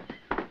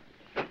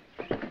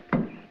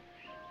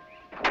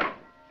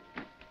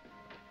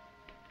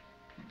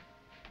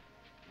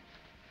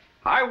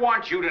 I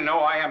want you to know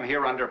I am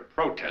here under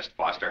protest,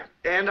 Foster.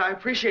 And I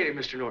appreciate it,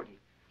 Mr. Norton.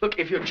 Look,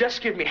 if you'll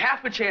just give me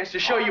half a chance to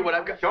show you what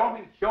I've got...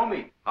 Show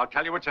me. I'll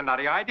tell you it's a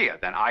nutty idea.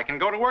 Then I can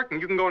go to work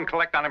and you can go and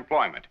collect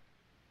unemployment.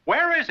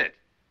 Where is it?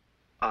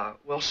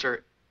 Well,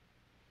 sir,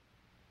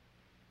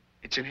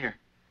 it's in here.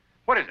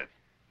 What is it?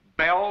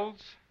 Bells,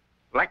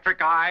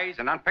 electric eyes,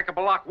 an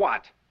unpickable lock,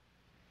 what?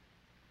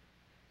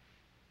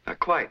 Not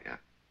quite,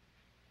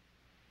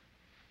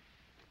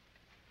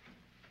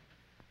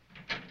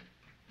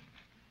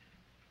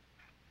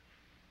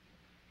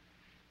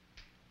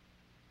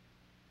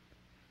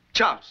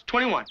 Chops,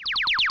 21.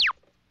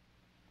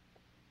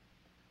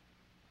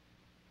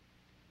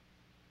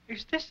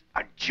 Is this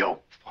a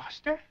joke,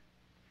 Foster?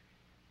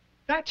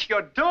 That's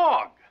your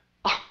dog.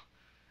 Oh,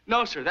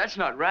 no, sir, that's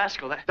not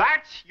Rascal.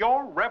 That's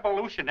your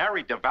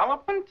revolutionary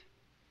development?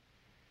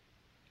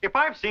 If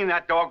I've seen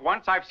that dog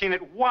once, I've seen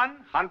it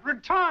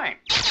 100 times.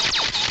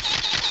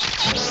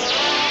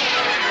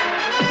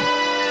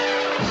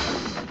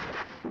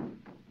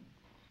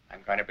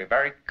 I'm going to be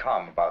very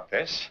calm about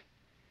this.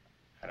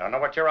 I don't know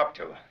what you're up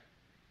to,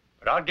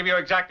 but I'll give you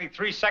exactly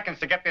 3 seconds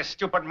to get this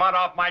stupid mud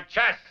off my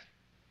chest.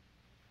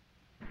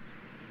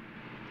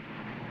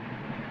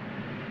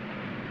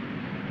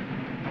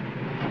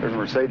 There's a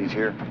Mercedes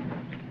here.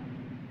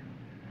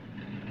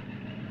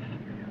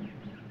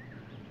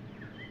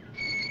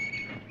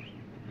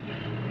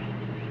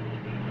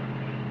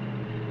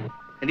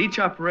 And each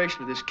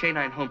operation of this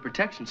canine home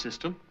protection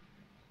system,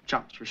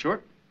 CHOPS for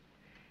short,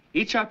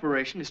 each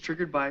operation is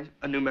triggered by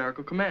a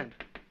numerical command.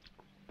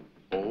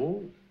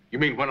 Oh, you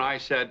mean when I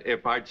said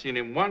if I'd seen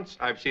him once,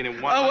 I've seen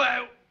him once?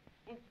 Oh,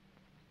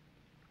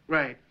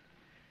 right.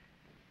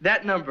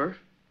 That number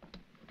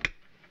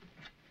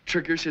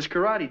triggers his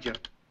karate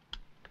jump.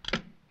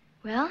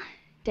 Well,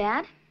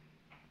 Dad,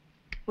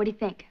 what do you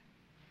think?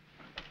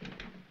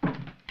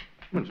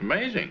 It's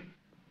amazing.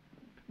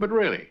 But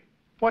really,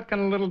 what can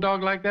a little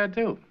dog like that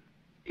do?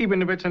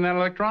 Even if it's an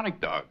electronic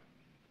dog.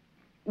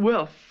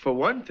 Well, for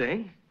one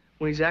thing,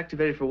 when he's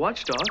activated for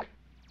watchdog,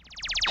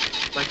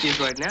 like he is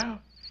right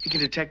now, he can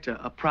detect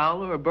a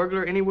prowler or a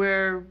burglar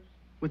anywhere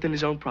within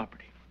his own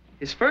property.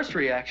 His first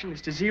reaction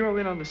is to zero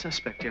in on the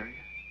suspect area.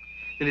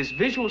 Then his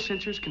visual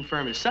sensors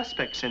confirm his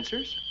suspect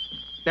sensors.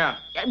 Now...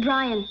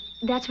 Brian,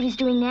 that's what he's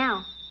doing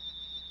now.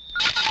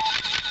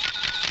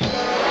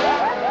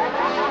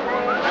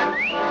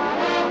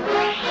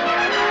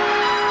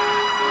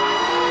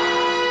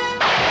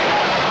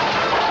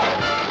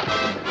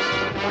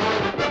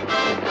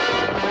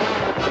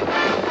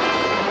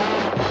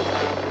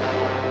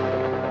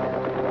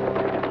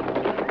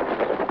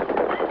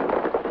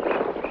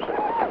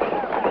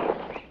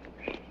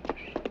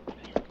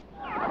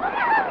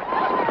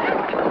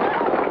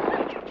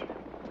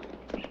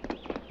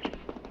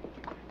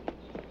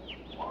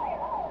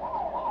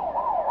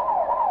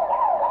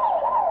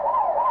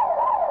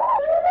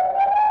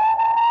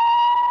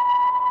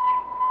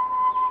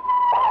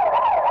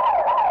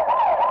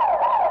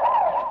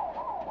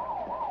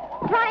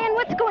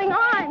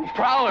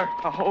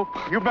 I hope.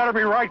 You better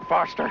be right,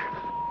 Foster. Hey,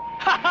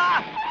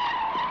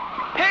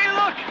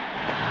 look!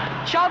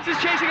 Chops is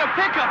chasing a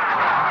pickup.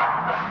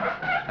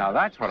 Now,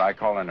 that's what I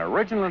call an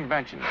original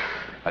invention.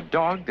 A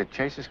dog that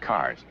chases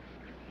cars.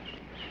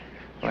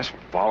 Let's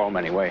follow him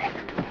anyway.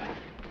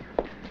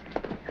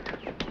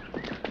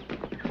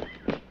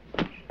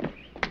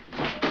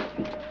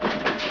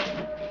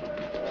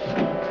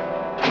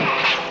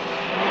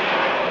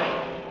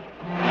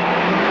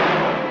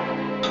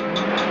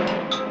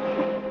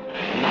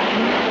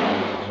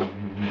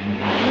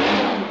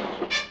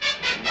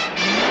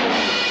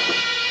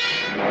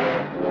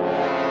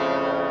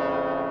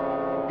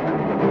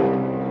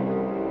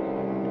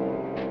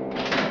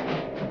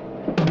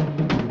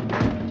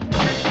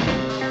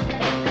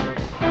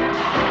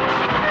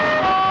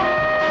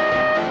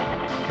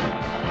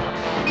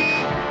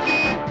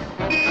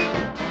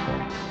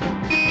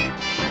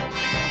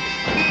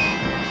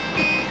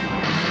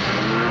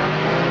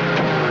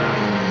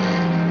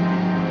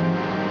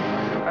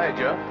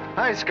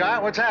 Hi,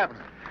 Scott. What's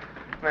happening?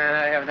 Man,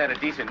 I haven't had a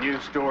decent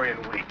news story in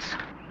weeks.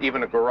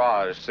 Even a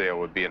garage sale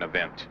would be an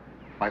event.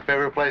 My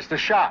favorite place to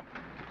shop.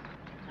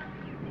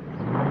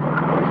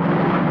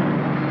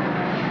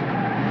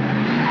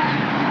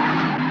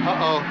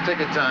 Uh-oh,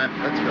 ticket time.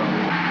 Let's go.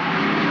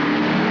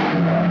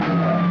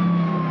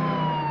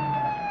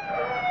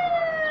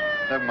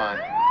 Never mind.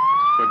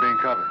 We're being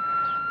covered.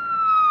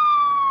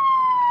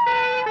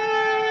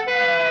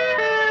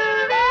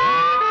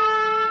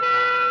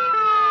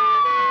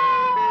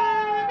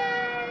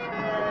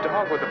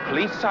 With a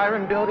police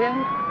siren built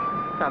in?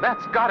 Now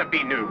that's gotta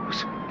be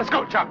news. Let's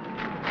go, Chuck.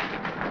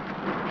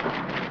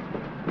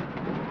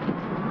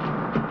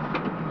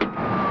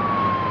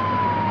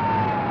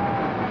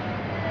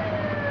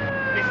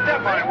 Hey,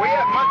 step on it. We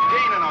have much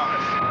gaining on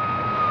us.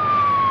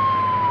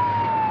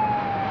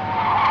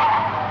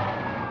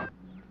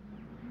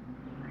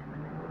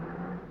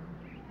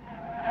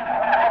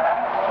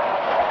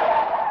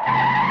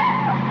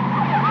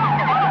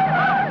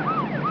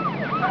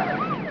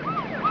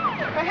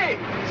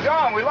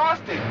 Gone. We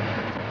lost him.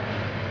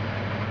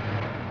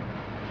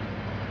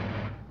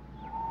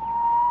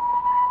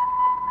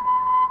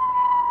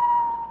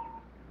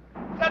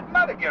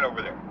 get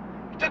over there?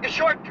 He took a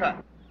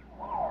shortcut.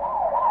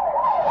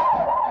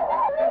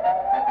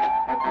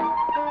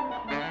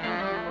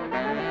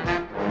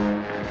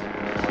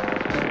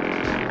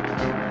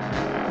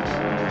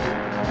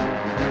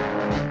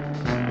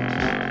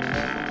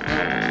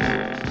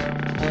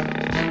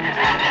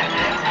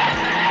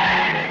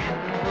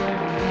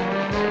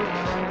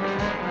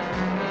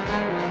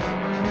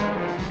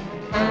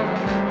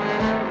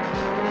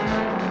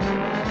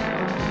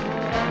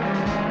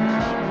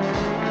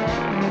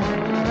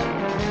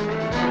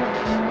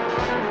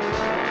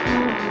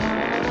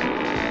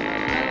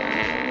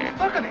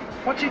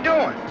 What's he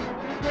doing?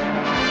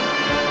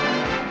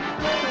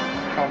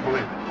 Can't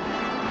believe it.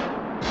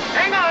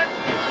 Hang on!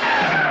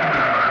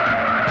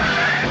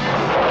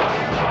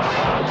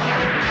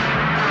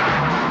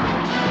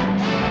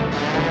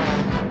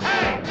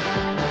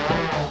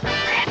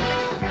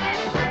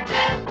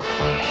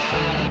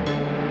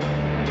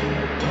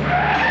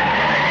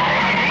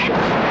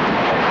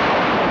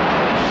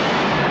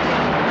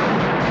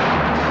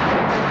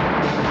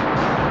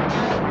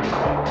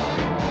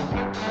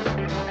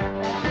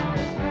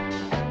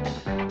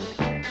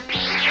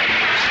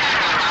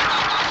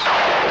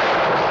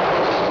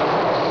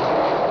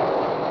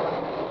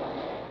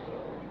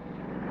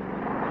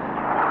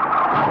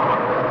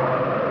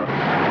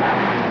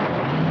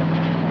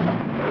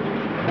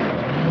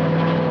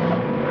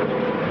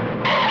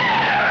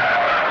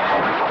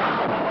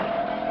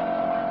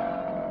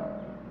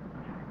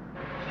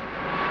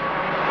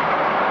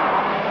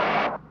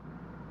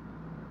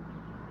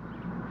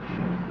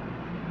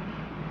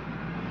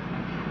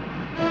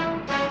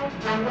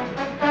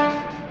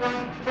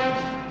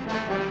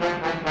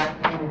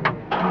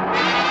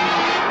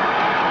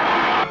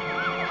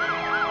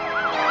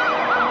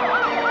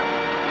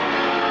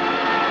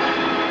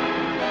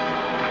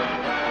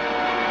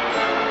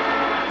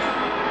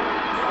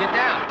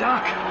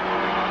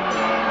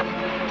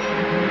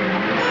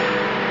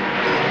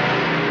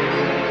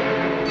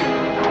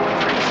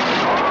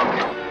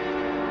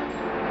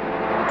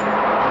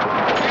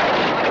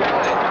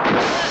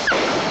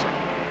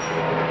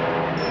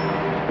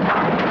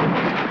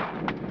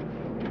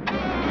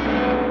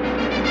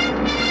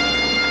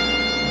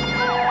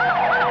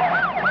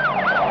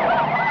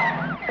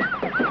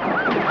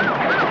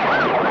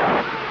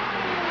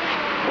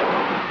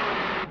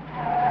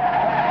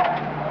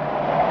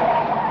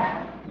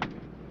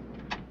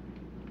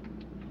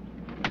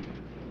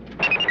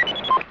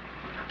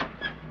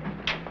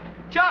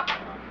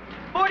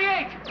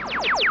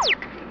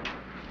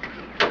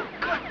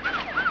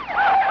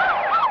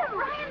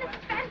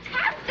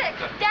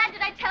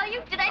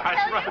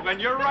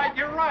 You're right,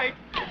 you're right.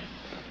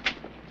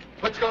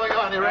 What's going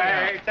on here right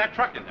now? It's that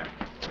truck in there.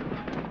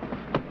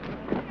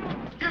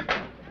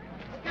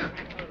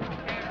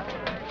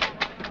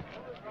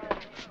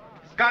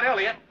 Scott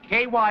Elliott,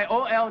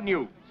 KYOL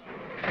News.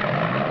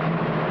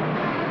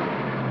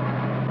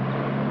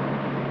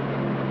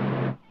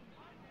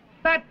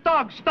 That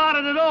dog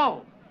started it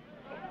all.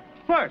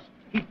 First,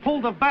 he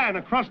pulled a van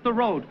across the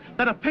road.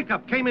 Then a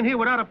pickup came in here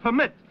without a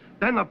permit.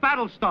 Then the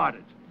battle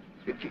started.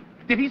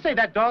 Did he say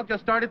that dog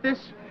just started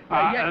this?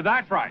 Yeah.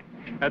 That's right.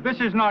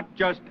 This is not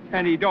just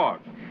any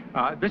dog.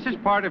 This is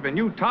part of a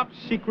new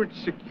top-secret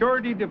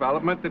security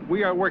development that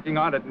we are working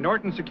on at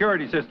Norton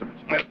Security Systems.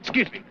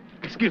 Excuse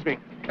me.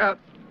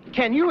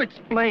 Can you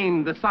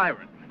explain the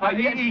siren?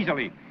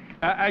 Easily.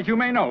 As you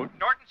may know,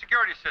 Norton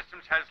Security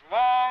Systems has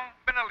long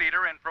been a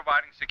leader in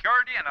providing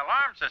security and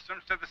alarm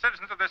systems to the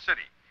citizens of this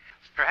city.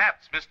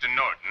 Perhaps Mr.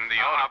 Norton,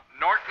 the owner of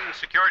Norton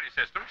Security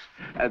Systems,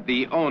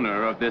 the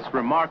owner of this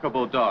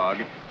remarkable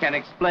dog, can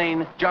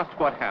explain just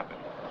what happened.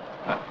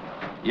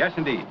 Yes,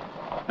 indeed.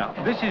 Now,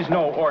 this is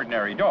no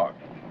ordinary dog.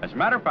 As a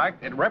matter of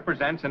fact, it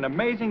represents an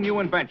amazing new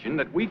invention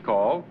that we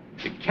call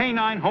the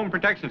Canine Home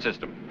Protection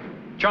System.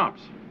 Chomps.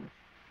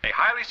 a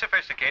highly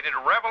sophisticated,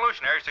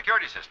 revolutionary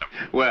security system.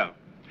 Well,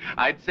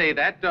 I'd say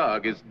that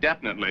dog is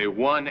definitely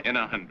 1 in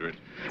 100.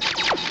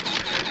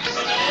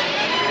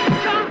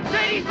 Jump,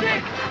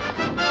 86!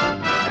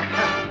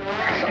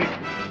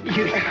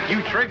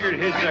 You triggered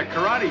his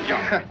karate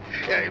jump.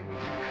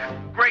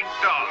 Great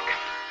dog.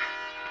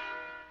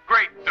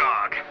 Great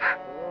dog.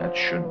 That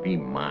should be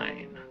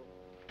mine.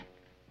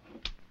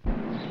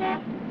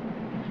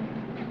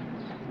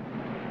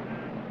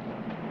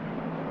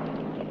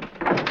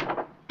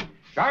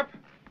 Sharp,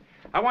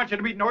 I want you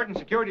to meet Norton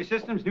Security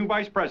Systems' new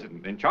vice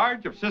president in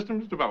charge of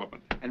systems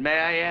development. And may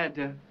I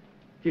add,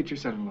 future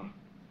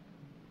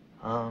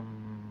son-in-law.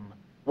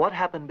 What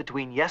happened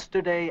between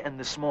yesterday and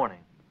this morning?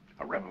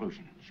 A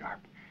revolution,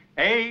 Sharp.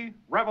 A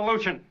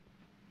revolution.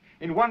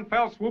 In one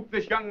fell swoop,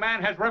 this young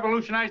man has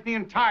revolutionized the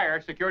entire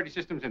security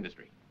systems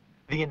industry.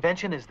 The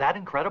invention is that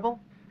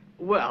incredible?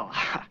 Well,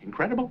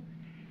 incredible?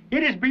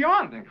 It is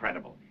beyond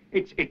incredible.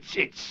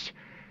 It's...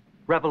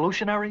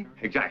 Revolutionary?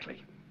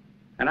 Exactly.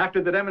 And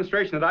after the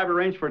demonstration that I've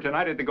arranged for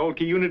tonight at the Gold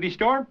Key Unity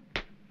store,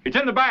 it's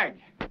in the bag.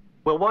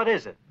 Well, what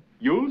is it?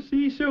 You'll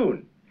see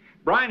soon.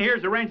 Brian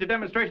here's arranged a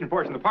demonstration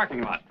for us in the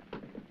parking lot.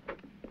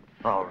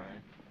 All right.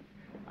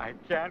 I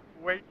can't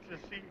wait to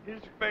see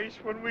his face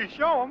when we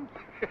show him.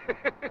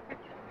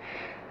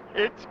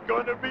 It's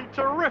gonna be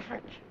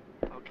terrific.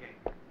 Okay.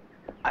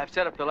 I've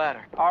set up the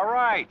ladder. All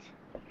right.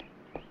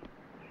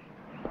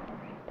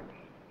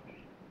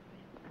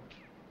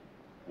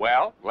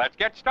 Well, let's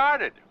get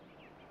started.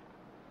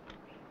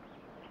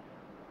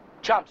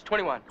 Chomps,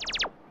 21.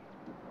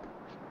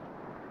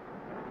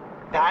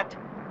 That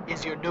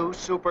is your new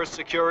super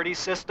security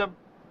system?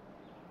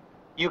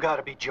 You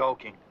gotta be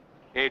joking.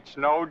 It's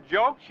no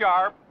joke,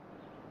 Sharp.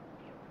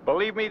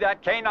 Believe me,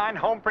 that canine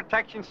home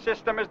protection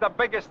system is the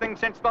biggest thing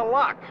since the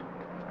lock.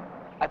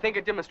 I think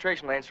a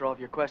demonstration will answer all of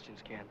your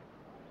questions, Ken.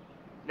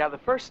 Now, the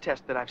first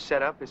test that I've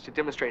set up is to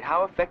demonstrate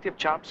how effective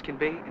Chomps can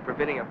be in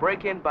preventing a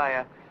break-in by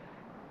a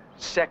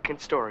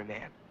second-story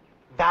man.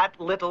 That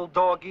little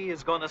doggy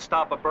is gonna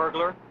stop a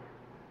burglar?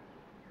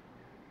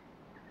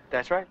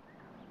 That's right.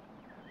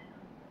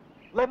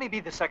 Let me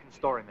be the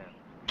second-story man.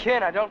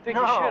 Ken, I don't think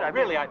you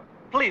should.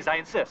 Please, I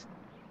insist.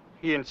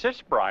 He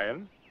insists,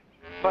 Brian.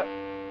 But...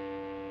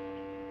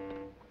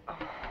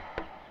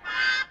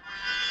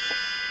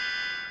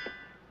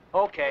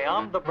 Okay,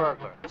 I'm the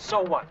burglar.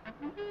 So what?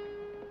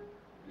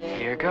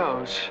 Here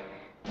goes.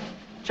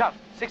 Chomp,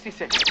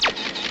 66. Hey,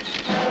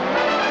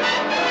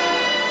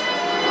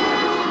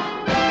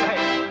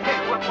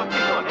 what's he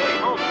doing? Hey,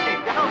 hold it. Hey,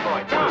 down,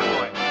 boy.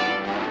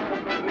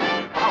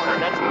 Oh,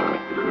 that's good.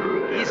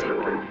 Easy,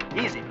 boy.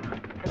 Easy.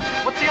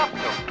 What's he up to?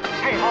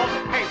 Hey, hold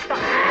it. Hey, stop.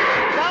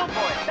 Down,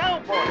 boy.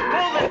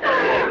 Pull this door.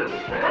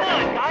 Come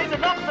on, guys.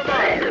 Enough's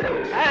enough.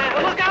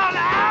 Hey, look out.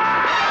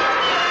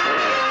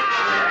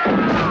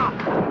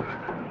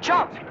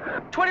 Chomp,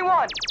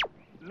 21.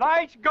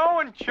 Nice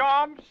going,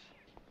 Chomps.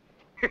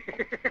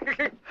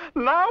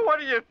 Now what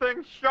do you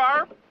think,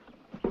 Sharp?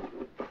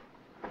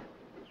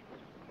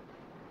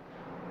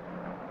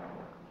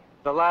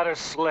 The ladder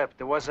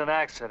slipped. It was an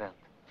accident.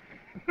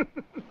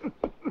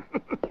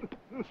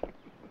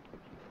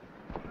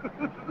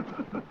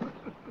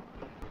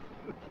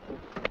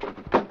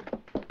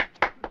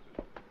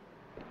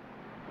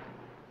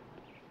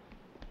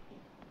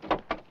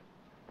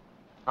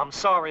 I'm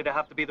sorry to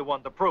have to be the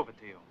one to prove it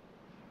to you.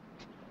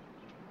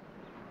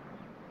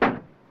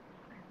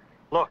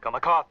 Look, I'm a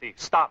car thief.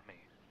 Stop me.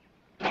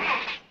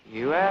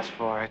 You asked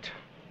for it.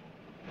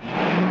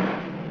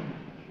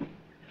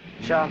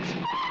 Chomps,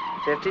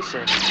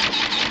 56.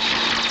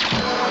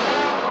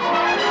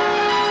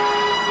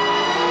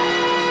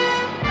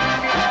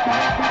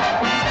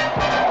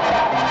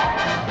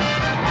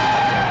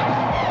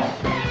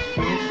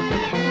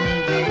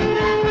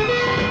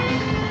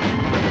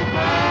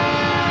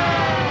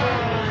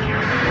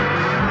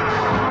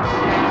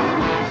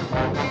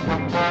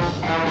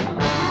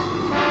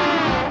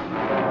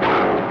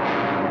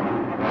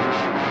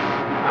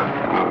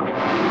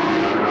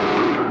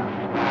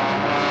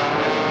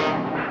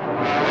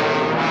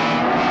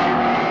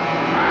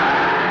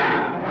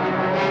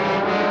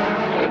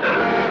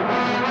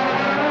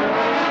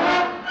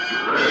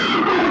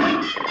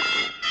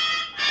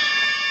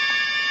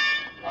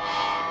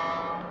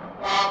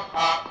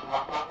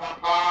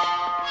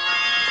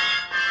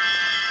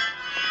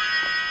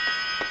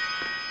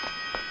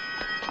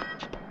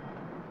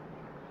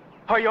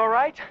 Are you all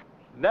right?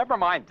 Never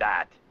mind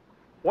that.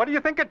 What do you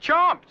think of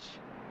Chomps?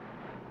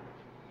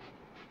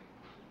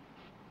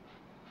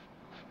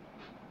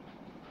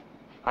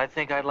 I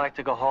think I'd like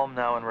to go home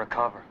now and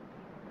recover.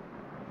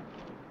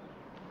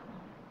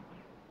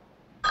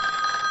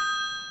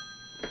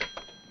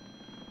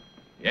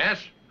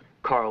 Yes?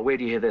 Carl, wait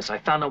till you hear this. I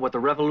found out what the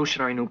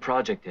revolutionary new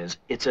project is.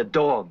 It's a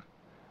dog.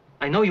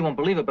 I know you won't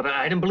believe it, but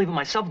I didn't believe it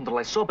myself until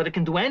I saw it. But it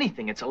can do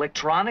anything. It's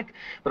electronic,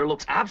 but it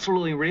looks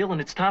absolutely real,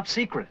 and it's top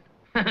secret.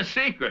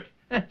 Secret?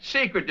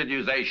 Secret, did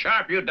you say?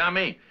 Sharp, you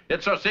dummy.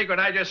 It's so secret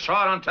I just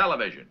saw it on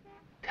television.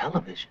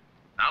 Television?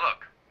 Now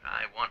look,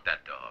 I want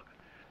that dog.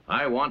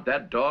 I want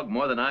that dog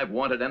more than I've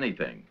wanted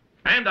anything.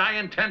 And I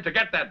intend to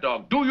get that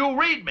dog. Do you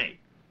read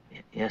me?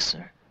 Yes,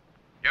 sir.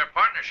 Your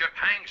partnership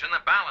hangs in the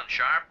balance,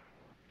 Sharp.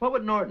 What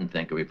would Norton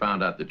think if he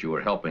found out that you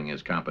were helping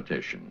his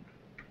competition?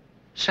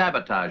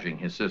 Sabotaging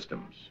his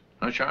systems.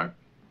 Huh, Sharp?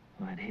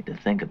 I'd hate to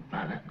think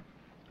about it.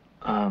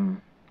 All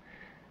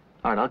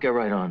right, I'll get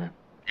right on it.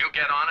 You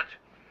get on it.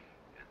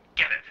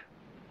 Get it.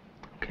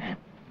 Okay.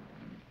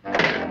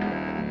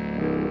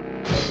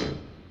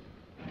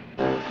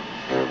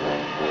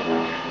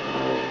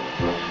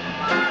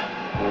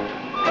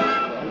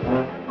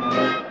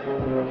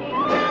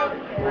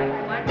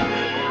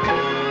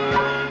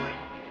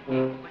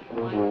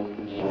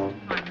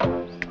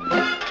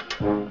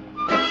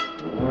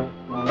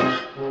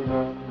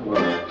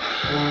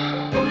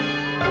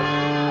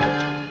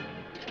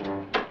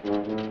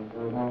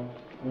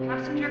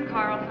 Passenger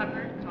Carl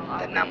Hubbard, call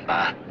The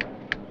number.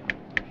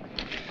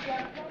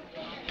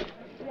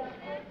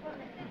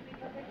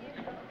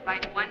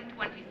 Flight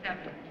 127,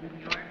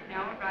 New York,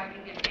 now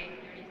arriving at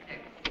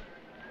 8:36.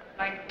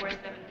 Flight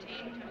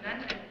 417 to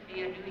London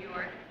via New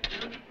York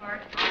will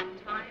depart on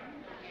time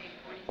at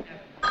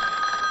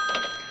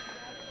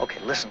 8:47. Okay,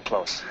 listen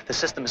close. The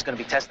system is going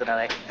to be tested on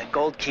a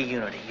gold key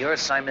unity. Your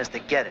assignment is to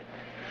get it.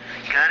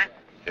 got it?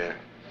 Yeah.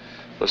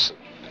 Listen,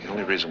 the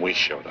only reason we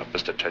showed up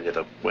is to tell you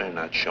that we're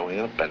not showing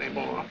up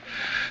anymore.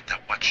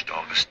 That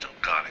watchdog is still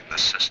guarding the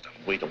system.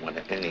 We don't want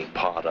any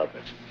part of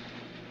it.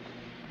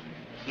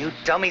 You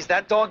dummies,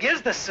 that dog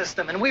is the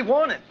system, and we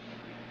want it.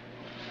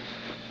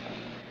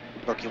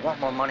 Look, you want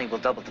more money, we'll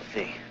double the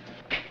fee.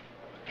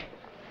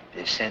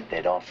 They said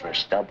they'd offer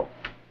us double.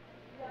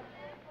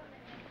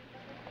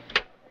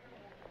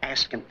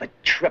 Asking for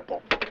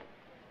triple.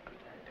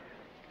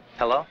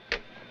 Hello?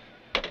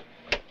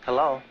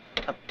 Hello?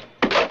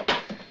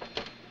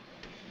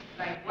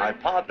 My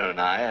partner and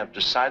I have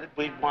decided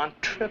we want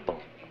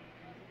triple.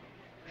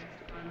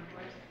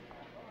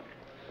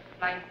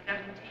 Flight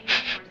 17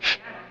 for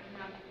Seattle,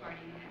 now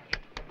departing at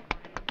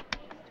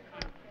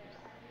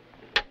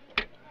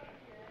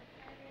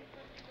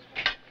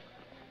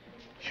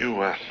You,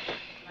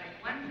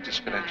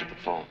 disconnected the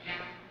phone.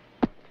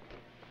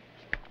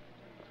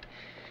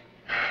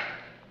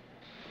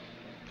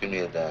 Give me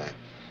a dime.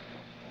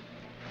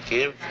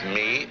 Give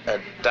me a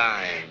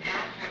dime.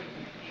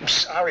 I'm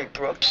sorry,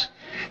 Brooks.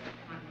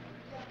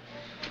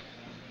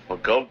 Well,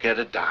 go get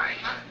a dime.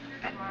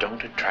 And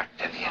don't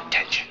attract any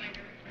attention.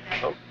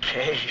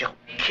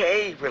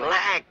 Okay,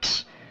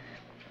 relax.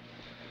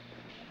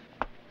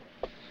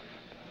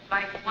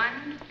 Flight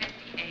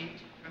 158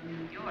 from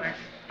New York,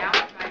 now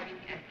arriving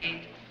at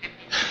gate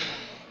 56.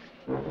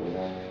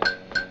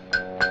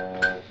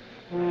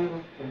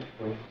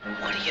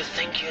 What do you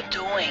think you're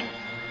doing?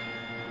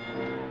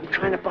 I'm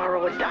trying to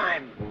borrow a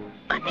dime.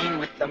 I mean,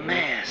 with the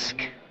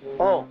mask.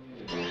 Oh,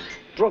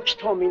 Brooks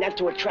told me not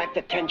to attract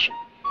attention.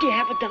 Do you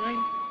have a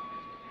dime?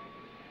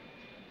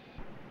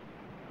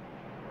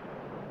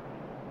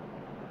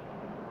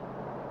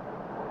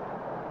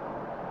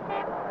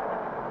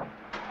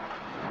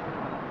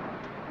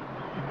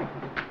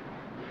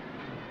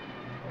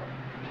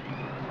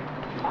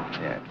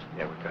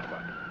 Yeah, we're good.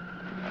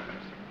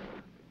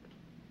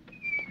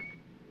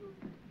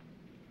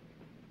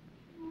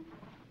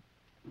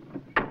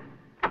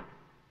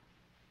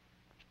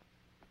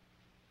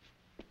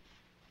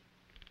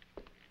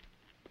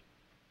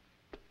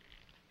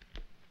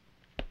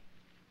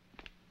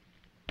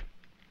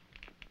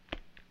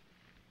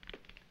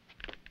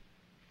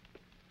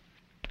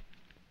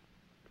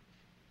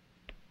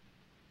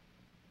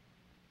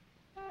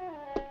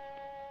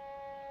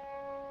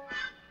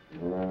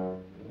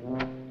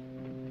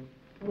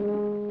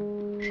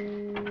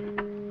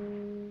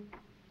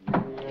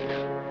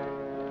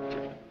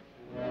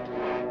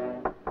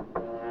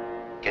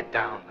 Get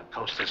down. The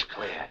coast is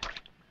clear.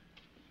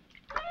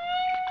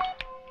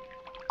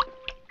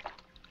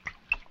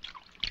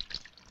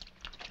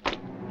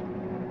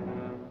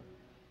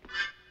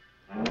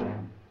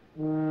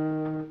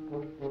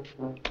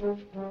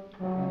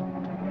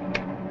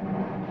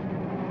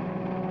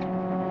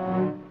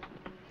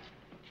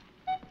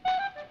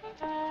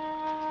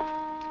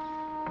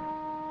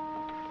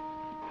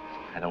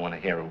 I don't want to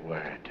hear a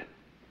word.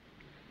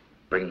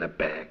 Bring the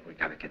bag. We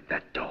gotta get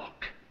that dog.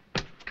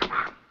 Come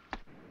on.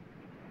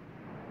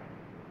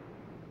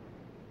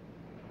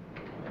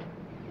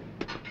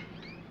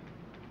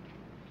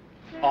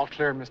 All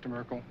clear, Mr.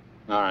 Merkel.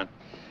 All right.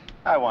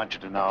 I want you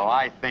to know,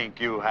 I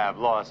think you have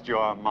lost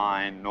your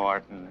mind,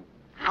 Norton.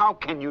 How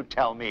can you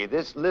tell me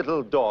this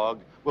little dog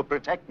will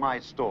protect my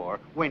store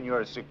when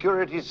your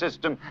security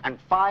system and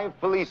 5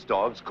 police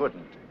dogs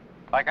couldn't?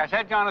 Like I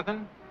said,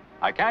 Jonathan,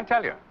 I can't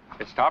tell you.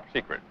 It's top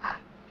secret.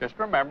 Just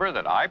remember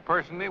that I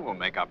personally will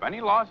make up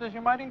any losses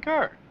you might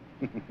incur.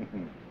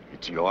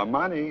 It's your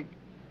money.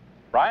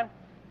 Brian,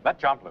 let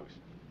Chomp loose.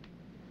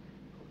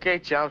 Okay,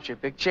 Chomp, it's your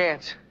big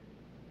chance.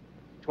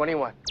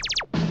 21.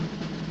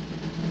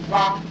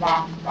 All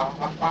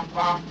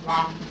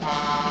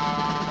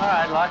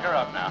right, lock her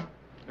up now.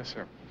 Yes,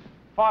 sir.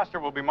 Foster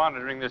will be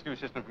monitoring this new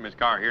system from his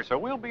car here, so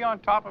we'll be on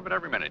top of it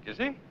every minute, you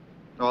see?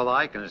 All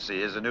I can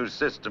see is a new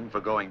system for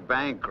going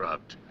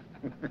bankrupt.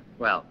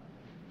 Well,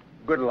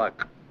 good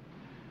luck.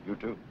 You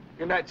too.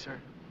 Good night, sir.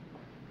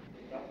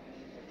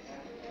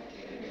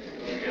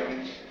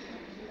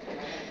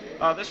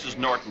 This is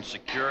Norton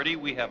Security.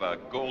 We have a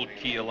gold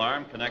key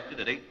alarm connected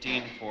at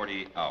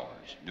 1840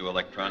 hours. New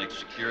electronic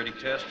security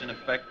test in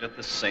effect at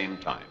the same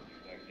time.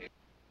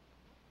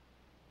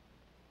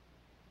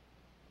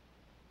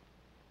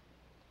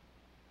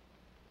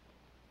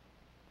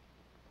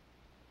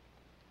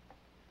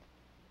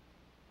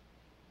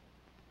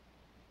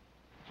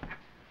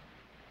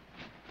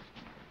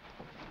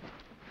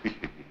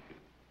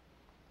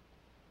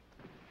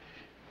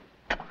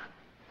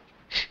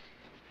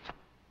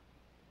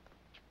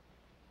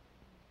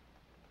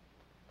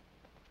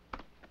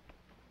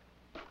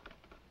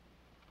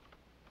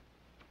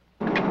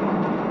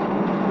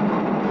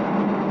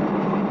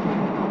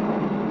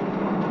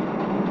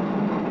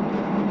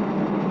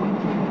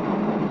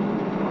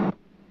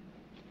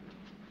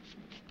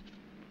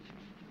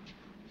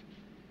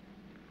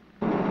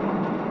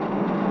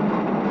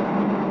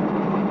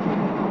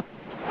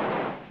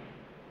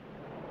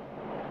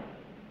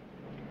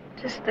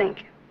 Just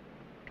think,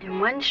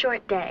 in one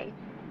short day,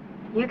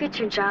 you get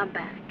your job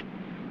back.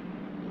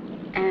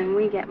 And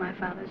we get my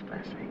father's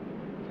blessing.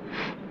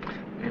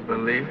 You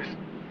believe it?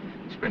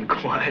 It's been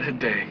quite a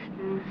day.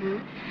 Mm-hmm.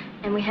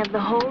 And we have the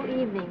whole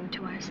evening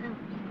to ourselves.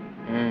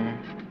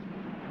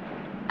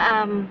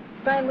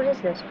 Brian, what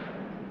is this?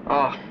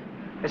 Oh,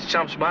 it's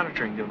Chump's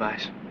monitoring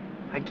device.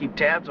 I keep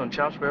tabs on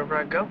Chumps wherever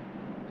I go.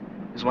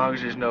 As long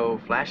as there's no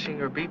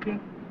flashing or beeping,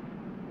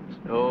 it's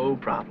no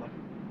problem.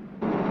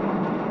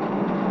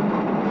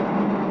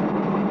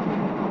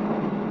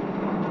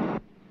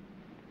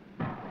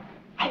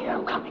 Hey,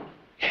 I'm coming.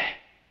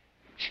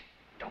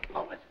 Don't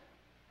blow it.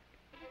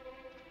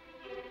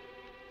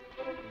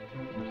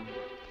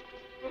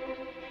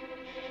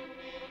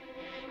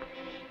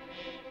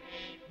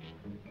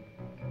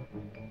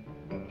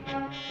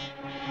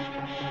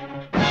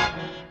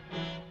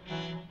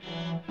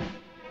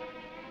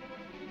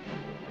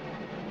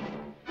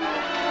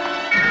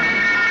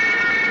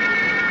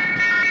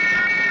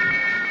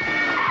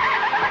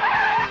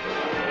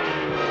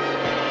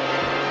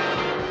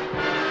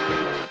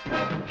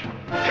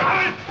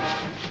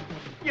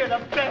 You're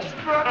the best,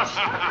 Brooks.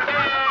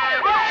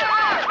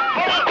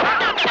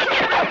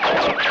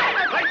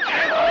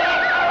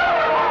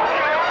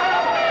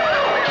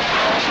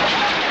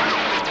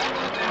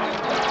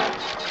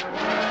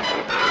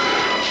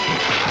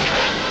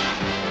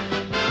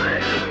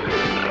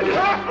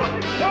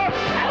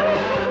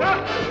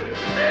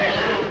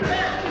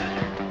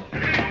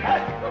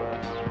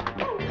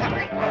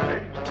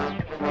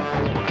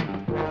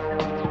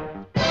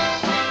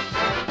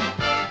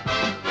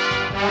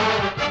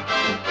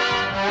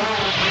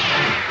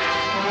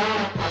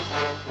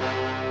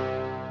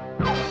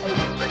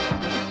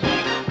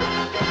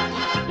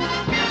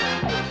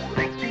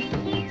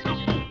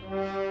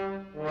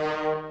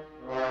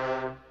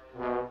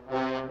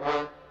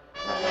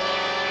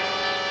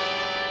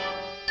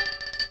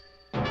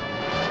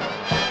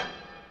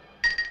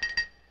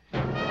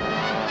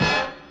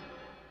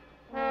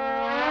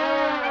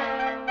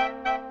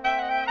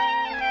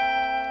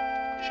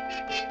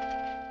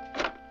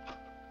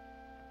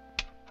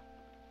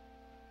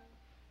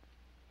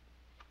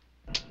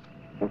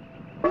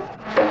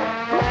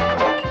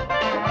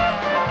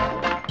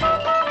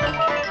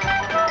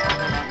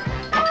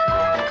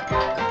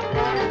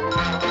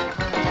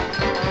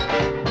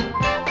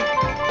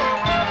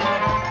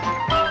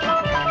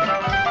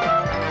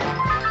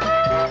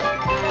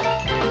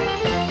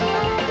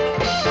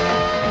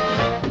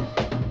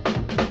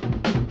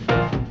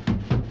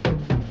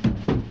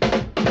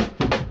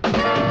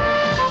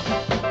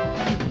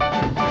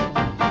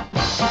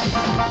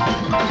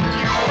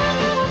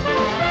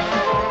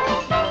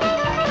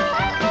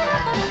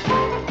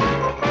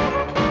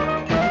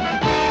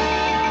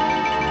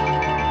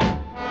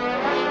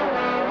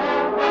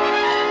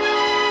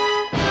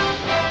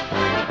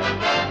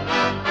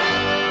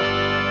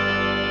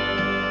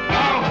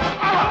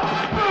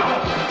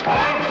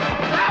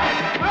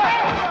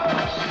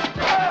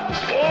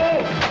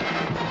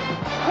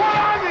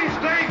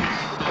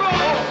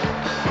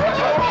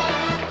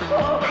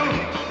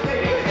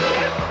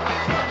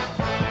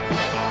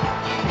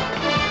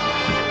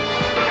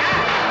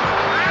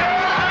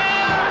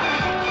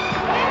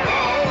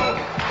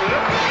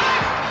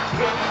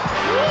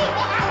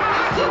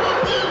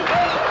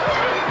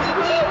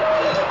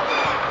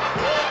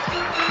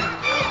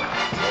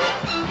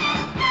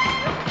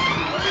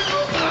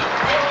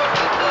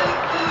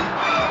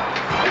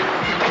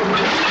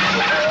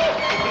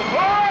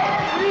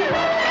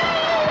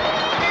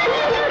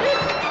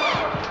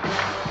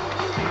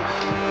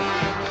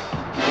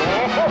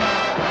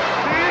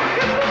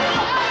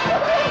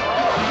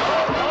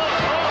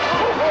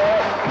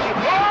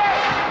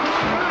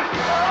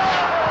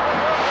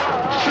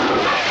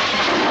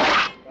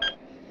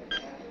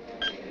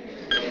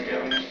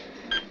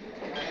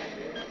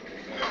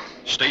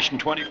 Station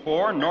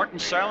 24,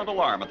 Norton's silent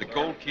alarm at the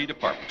Gold Key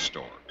department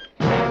store.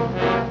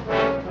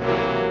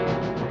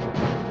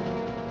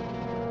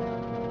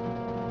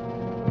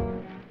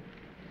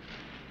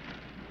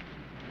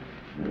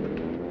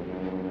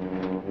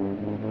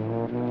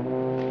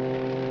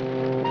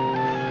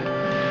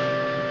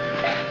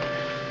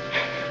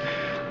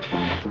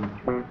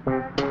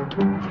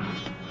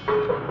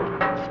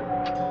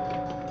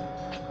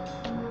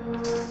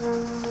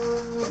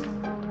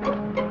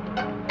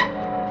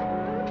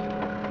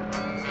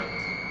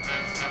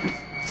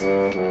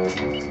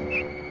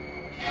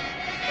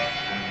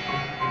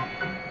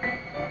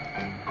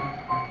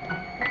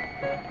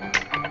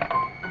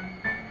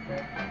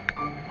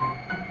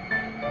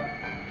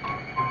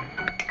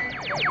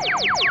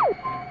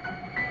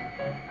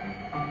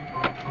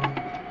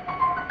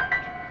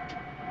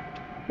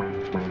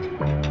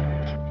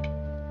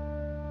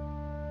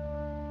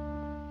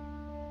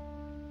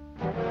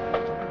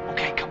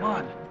 Okay, come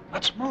on.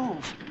 Let's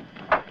move.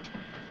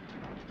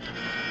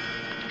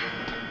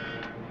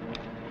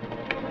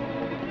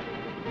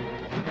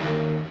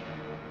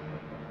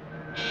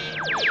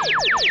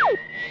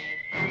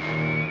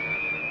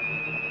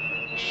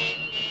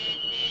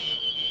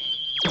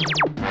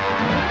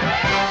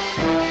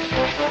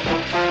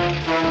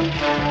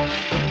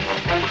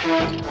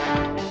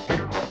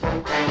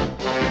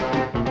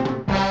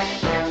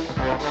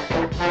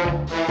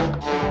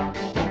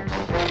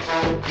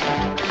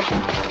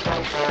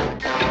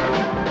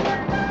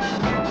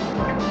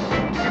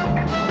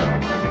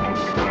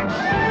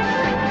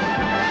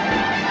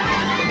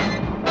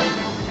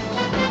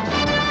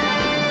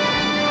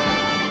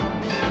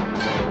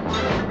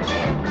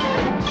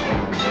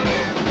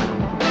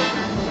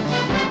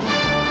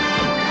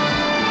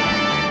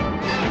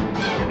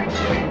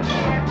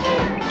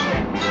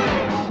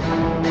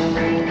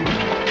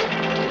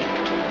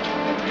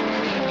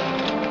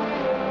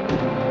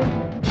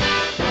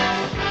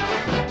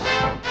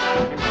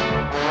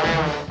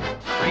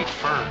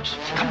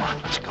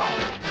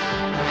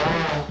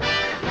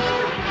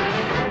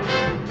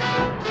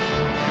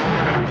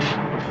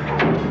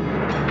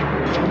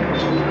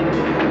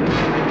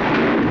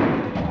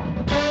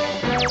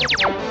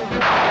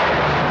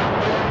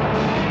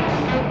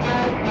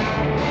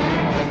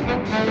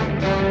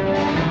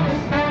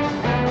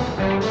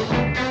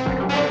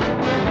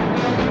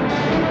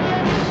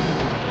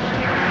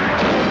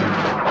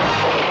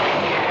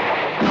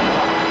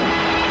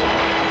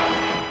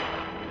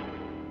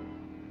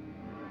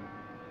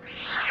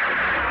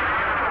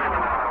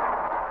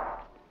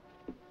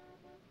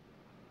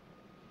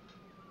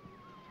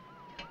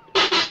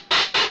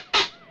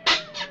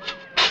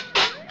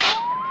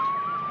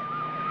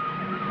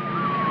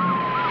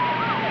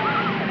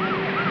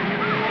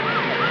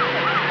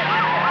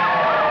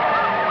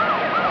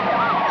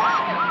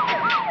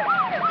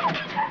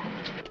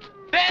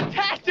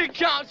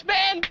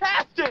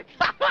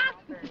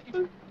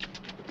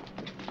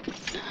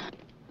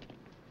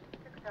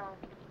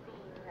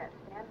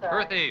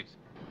 thieves.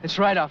 That's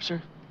right,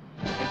 officer.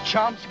 The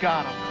chomp's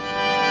got him.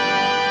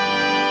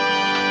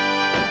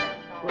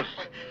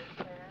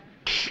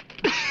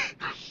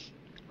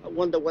 I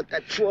wonder what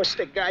that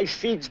Foster guy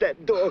feeds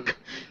that dog.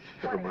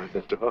 Never mind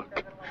the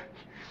dog.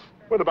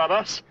 What about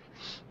us?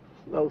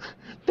 Well,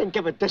 think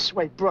of it this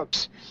way,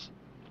 Brooks.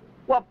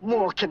 What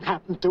more can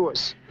happen to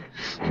us?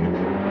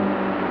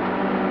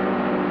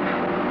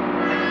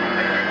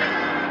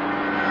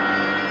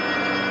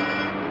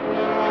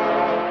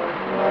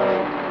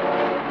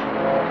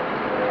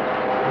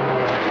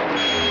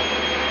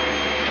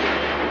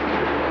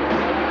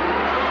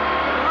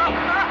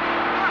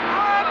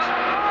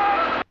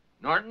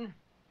 Norton,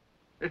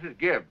 this is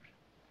Gibbs.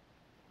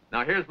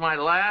 Now here's my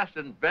last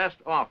and best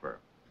offer.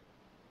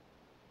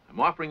 I'm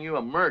offering you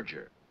a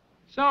merger.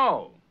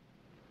 So,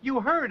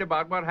 you heard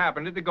about what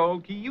happened at the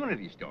Gold Key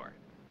Unity store.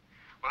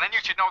 Well, then you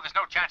should know there's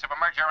no chance of a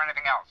merger or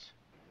anything else.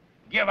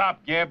 Give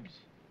up, Gibbs.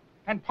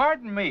 And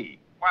pardon me.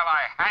 Well,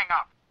 I hang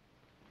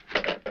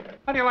up.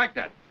 How do you like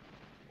that?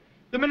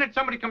 The minute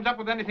somebody comes up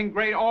with anything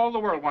great, all the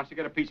world wants to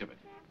get a piece of it.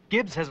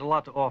 Gibbs has a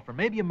lot to offer.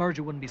 Maybe a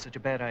merger wouldn't be such a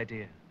bad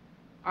idea.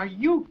 Are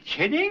you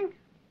kidding?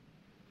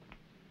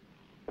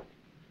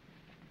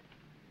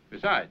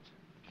 Besides,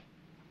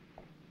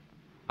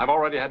 I've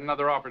already had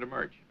another offer to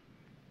merge.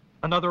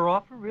 Another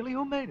offer? Really?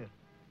 Who made it?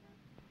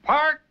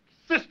 Park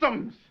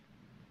Systems.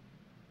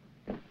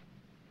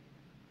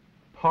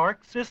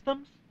 Park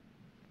Systems?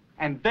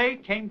 And they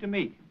came to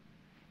me.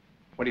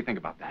 What do you think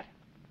about that?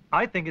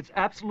 I think it's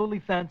absolutely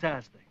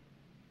fantastic.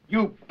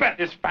 You bet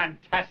it's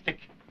fantastic.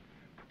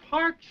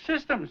 Park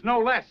Systems, no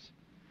less.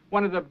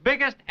 One of the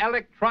biggest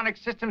electronic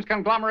systems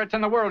conglomerates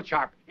in the world,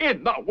 Sharp.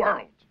 In the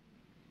world.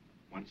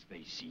 Once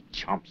they see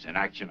chumps in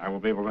action, I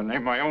will be able to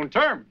name my own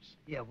terms.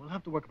 Yeah, we'll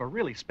have to work up a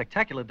really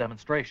spectacular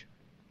demonstration.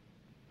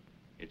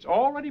 It's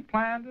already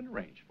planned and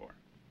arranged for.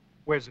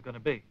 Where's it going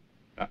to be?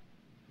 The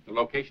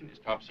location is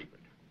top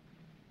secret.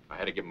 I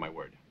had to give him my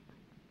word.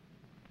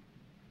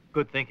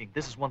 Good thinking.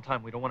 This is one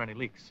time we don't want any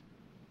leaks.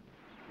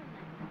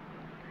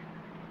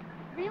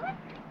 Really?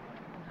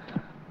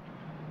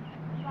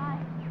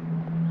 Bye.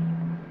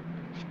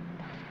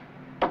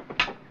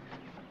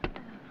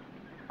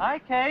 Hi,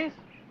 Case.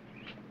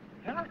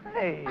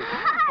 Hey.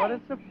 Hi. What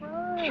a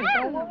surprise. Ken.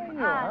 How are you,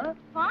 huh?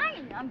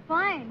 Fine. I'm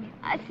fine.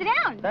 Sit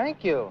down.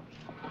 Thank you.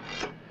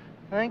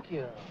 Thank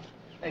you.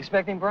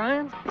 Expecting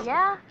Brian?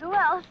 Yeah, who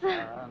else?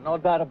 No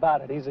doubt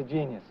about it. He's a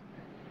genius.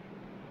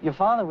 Your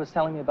father was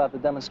telling me about the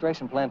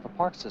demonstration plan for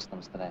Park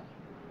Systems today.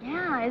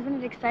 Yeah,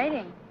 isn't it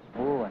exciting?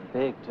 Oh, and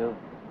big, too.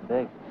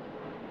 Big.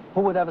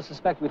 Who would ever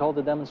suspect we'd hold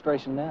a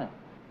demonstration now?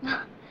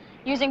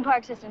 Using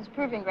Park Systems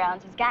proving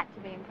grounds has got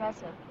to be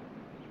impressive.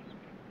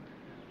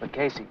 But,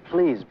 Casey,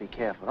 please be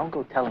careful. Don't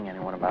go telling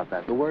anyone about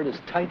that. The word is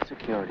tight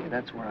security.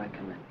 That's where I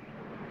come in.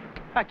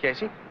 Hi,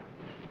 Casey.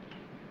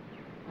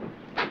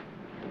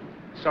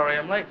 Sorry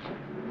I'm late.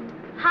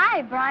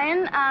 Hi,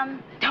 Brian.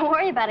 Don't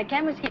worry about it.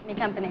 Ken was keeping me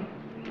company.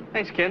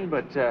 Thanks, Ken,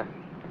 but,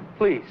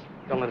 please,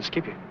 don't let us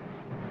keep you.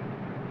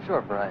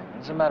 Sure, Brian.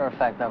 As a matter of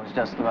fact, I was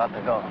just about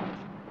to go.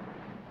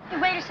 Hey,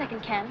 wait a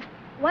second, Ken.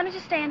 Why don't you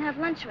stay and have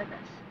lunch with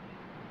us?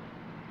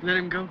 Let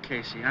him go,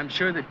 Casey. I'm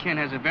sure that Ken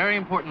has a very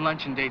important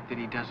luncheon date that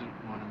he doesn't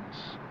want to miss.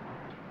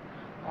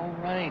 All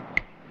right.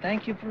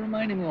 Thank you for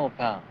reminding me, old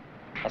pal.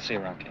 I'll see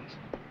you around, Casey.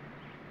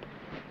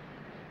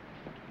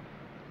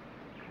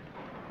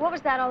 What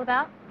was that all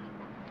about?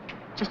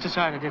 Just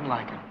decided I didn't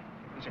like him.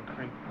 He's a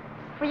creep.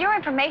 For your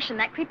information,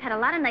 that creep had a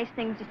lot of nice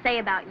things to say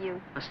about you.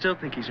 I still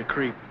think he's a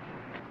creep.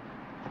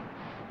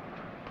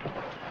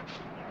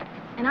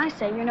 And I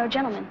say you're no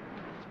gentleman.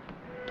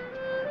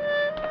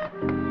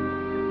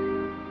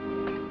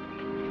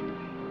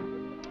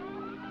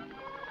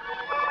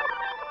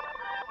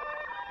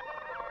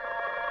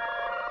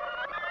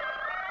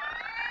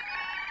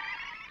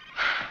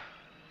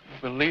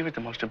 Believe it,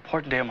 the most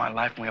important day of my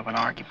life when we have an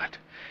argument.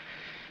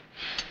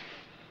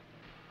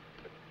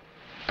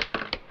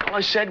 All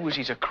I said was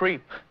he's a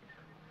creep.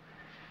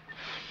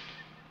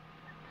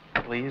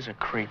 Well, he is a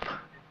creep.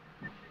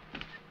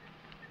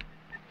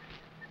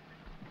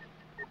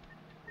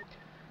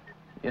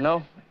 You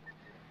know,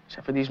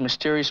 except for these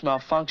mysterious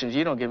malfunctions,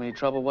 you don't give me any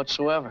trouble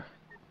whatsoever.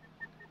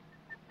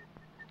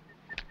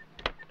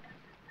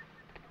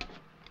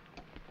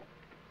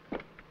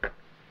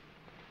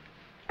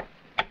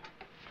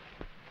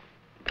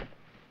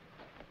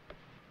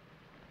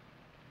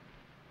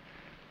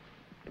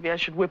 Maybe I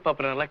should whip up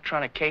an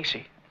electronic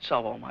Casey,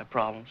 solve all my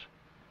problems.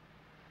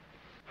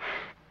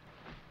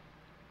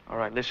 All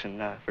right,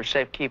 listen, for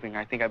safekeeping,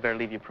 I think I better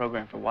leave you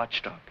programmed for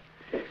Watchdog.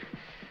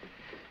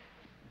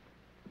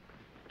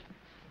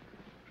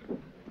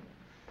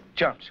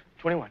 Jumps,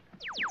 21.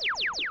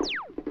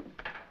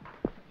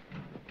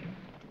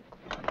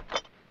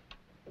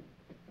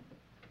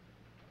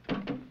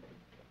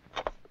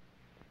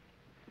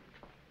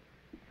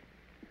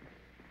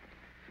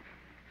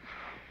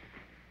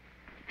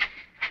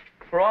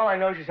 For all I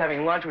know, she's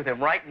having lunch with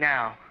him right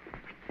now.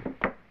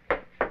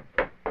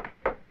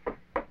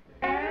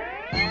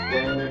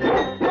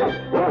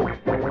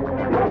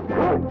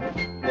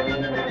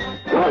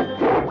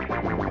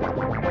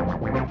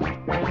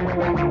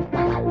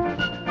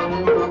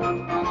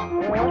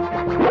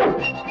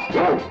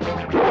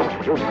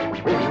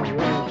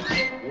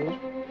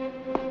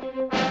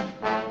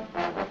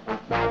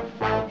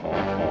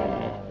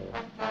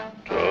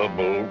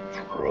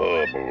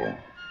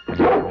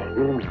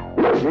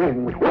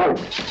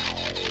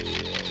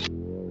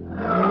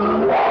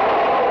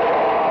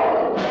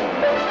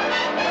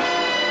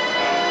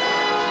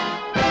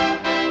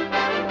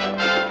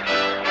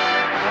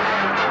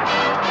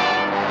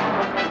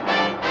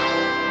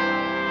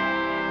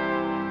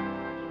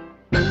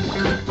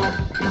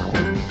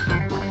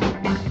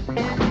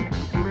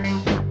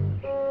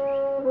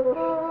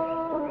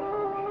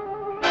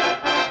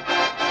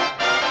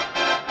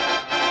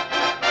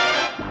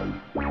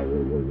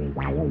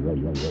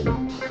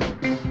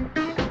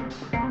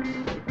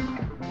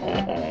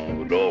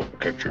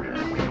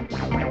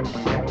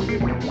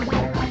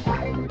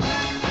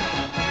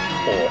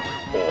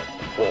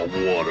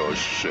 What a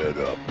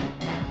setup.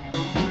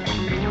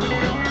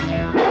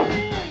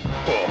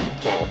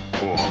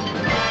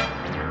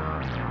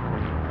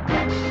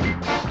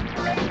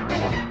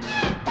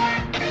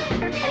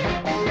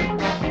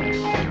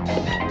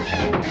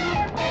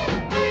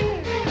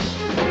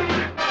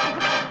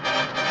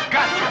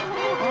 Gotcha.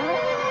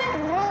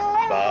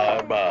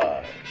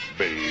 Bye-bye,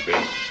 baby.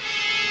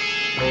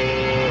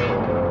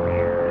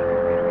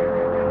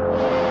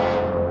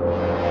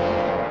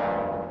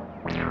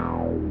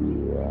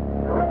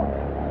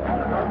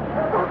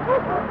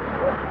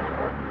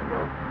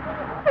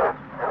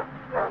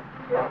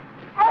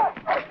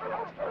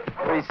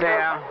 What do you say,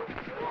 Al?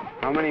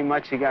 How many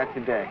mucks you got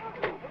today?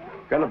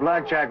 Got a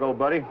blackjack, old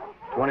buddy.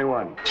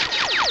 21.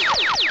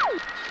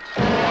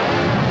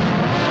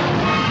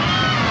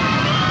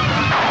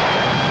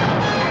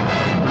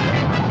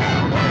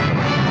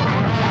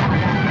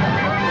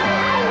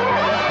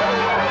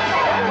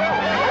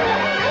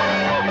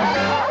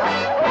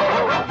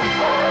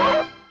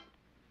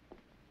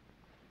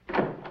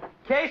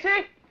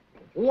 Casey?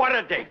 What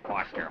a day,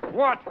 Foster.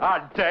 What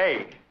a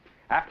day.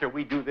 After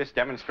we do this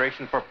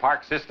demonstration for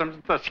Park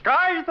Systems, the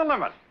sky's the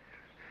limit.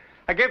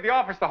 I gave the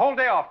office the whole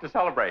day off to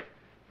celebrate.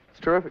 It's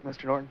terrific,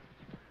 Mr. Norton.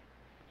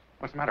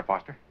 What's the matter,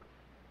 Foster?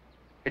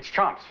 It's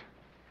Chomps.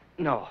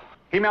 No.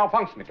 He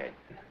malfunctioned again.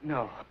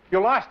 No. You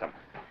lost him.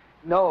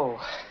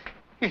 No.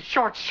 He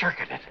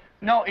short-circuited.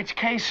 No, it's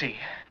Casey.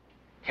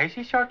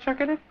 Casey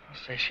short-circuited? I'll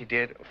say she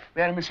did.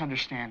 We had a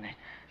misunderstanding.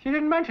 She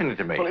didn't mention it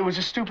to me. Well, it was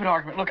a stupid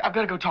argument. Look, I've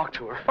got to go talk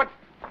to her.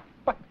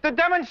 But the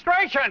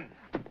demonstration!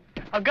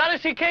 I've got to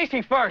see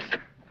Casey first.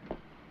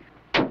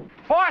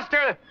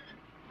 Foster,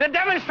 the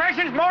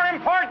demonstration's more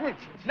important.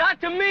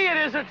 Not to me, it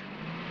isn't.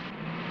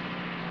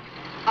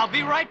 I'll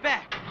be right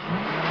back.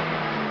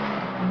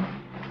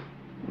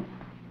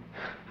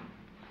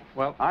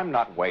 Well, I'm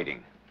not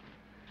waiting.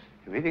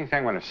 If he thinks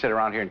I'm going to sit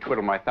around here and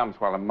twiddle my thumbs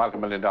while a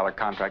multi-million-dollar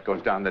contract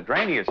goes down the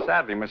drain, he is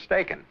sadly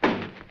mistaken.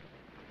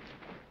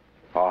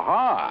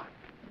 Aha!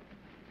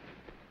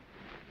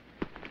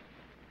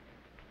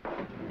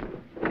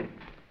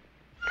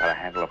 Gotta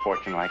handle a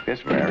fortune like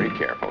this very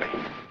carefully.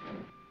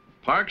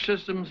 Park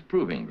Systems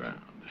Proving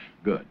Ground.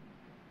 Good.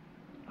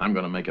 I'm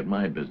going to make it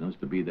my business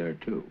to be there,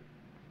 too.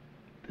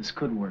 This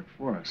could work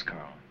for us,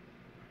 Carl.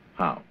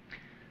 How?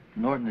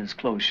 Norton has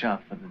closed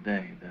shop for the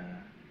day. The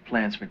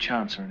plans for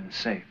Chomps are in his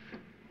safe.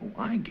 Oh,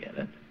 I get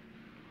it.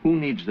 Who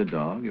needs the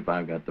dog if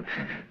I've got the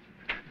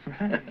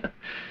plans?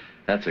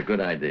 That's a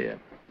good idea.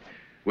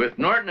 With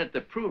Norton at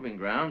the Proving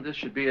Ground, this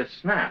should be a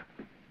snap.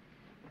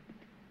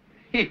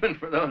 Even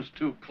for those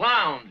two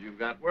clowns you've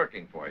got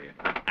working for you.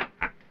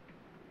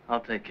 I'll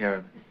take care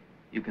of it.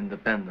 You can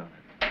depend on it.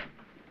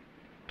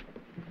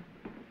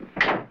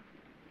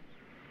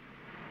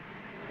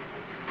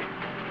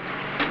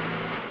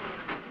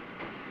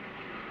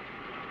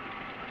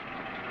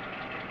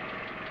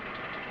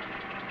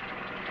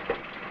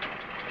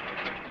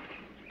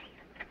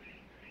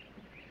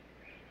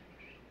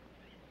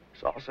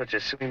 It's all such a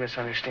silly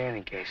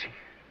misunderstanding, Casey.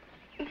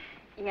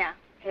 Yeah,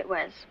 it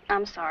was.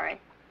 I'm sorry.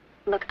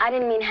 Look, I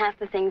didn't mean half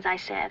the things I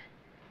said.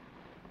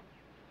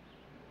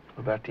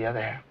 What about the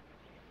other half?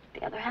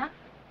 The other half?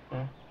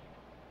 Hmm?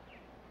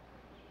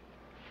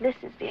 This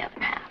is the other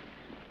half.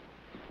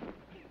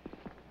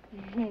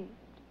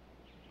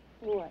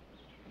 What?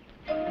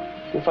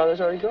 Your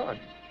father's already gone.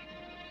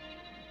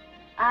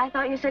 I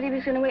thought you said he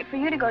was going to wait for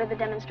you to go to the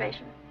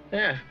demonstration.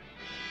 Yeah.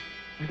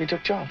 Maybe he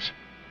took Chomps.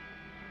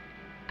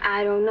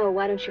 I don't know.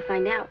 Why don't you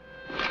find out?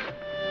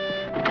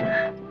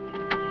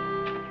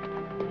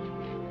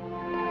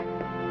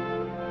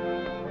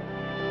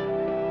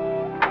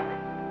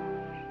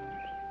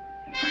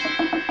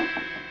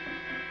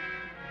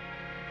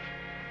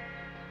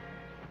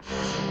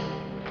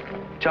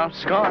 Chomps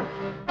is gone.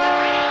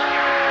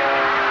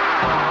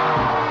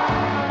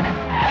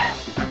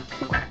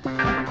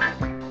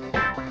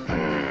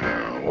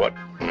 What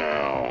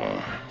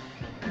now?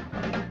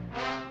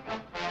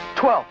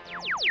 12.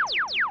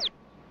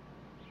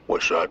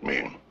 What's that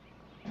mean?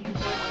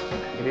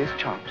 It is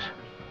Chomps.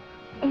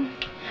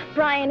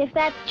 Brian, if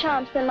that's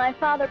Chomps, then my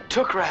father...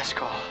 Took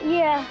Rascal.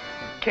 Yeah.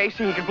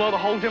 Casey, he could blow the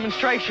whole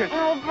demonstration.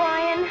 Oh,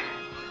 Brian.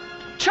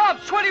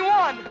 Chomps,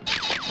 21!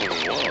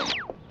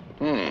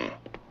 21?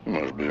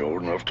 Must be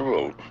old enough to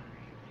vote.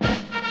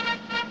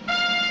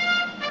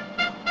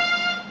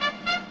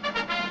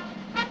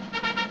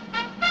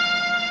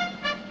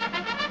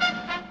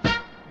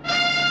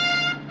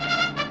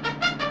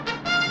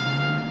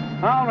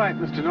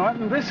 right, Mr.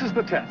 Norton, this is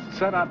the test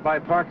set out by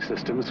Park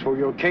Systems for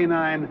your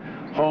canine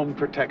home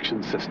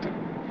protection system.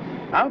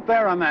 Out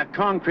there on that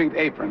concrete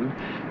apron,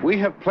 we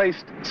have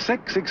placed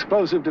 6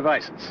 explosive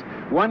devices,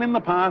 one in the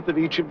path of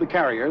each of the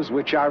carriers,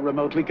 which are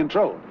remotely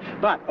controlled.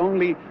 But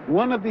only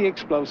one of the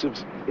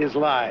explosives is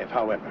live,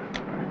 however.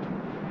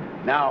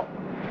 Now,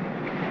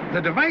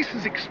 the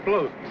devices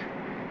explode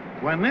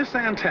when this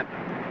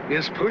antenna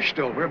is pushed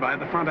over by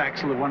the front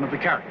axle of one of the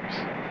carriers.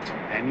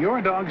 And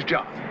your dog's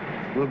job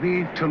will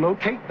be to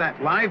locate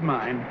that live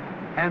mine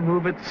and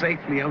move it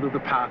safely out of the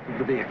path of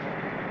the vehicle.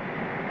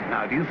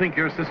 Now, do you think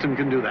your system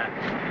can do that?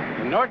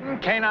 The Norton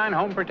Canine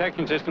Home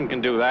Protection System can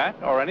do that,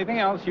 or anything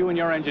else you and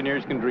your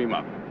engineers can dream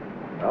up.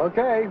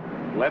 Okay,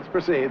 let's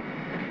proceed.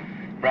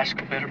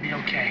 Rascal better be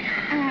okay.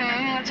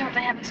 Let's hope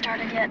they haven't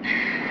started yet.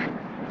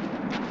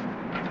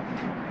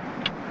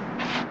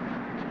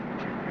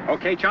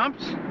 Okay,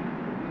 chumps.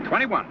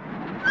 21.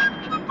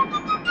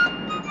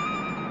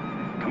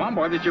 Come on,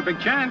 boy, this is your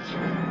big chance.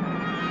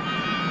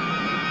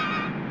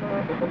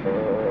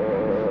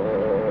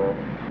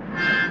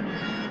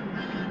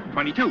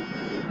 22.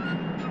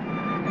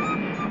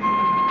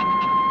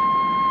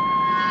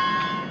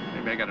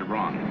 Maybe I got it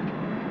wrong.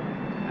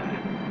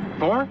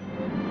 4.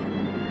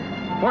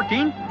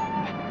 14.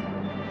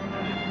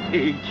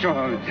 Hey,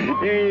 John.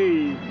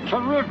 Hey,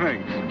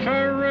 terrific,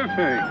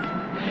 terrific.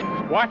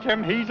 Watch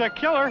him, he's a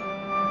killer.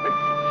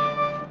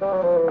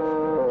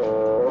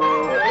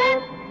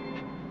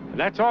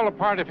 That's all a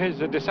part of his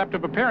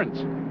deceptive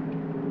appearance.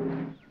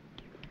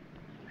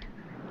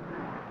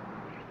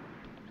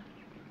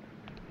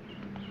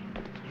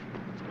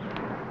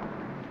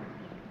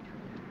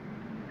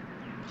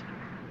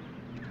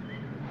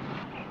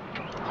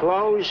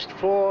 Closed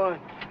for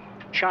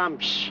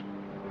Chumps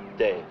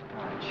Day.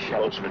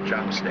 Closed for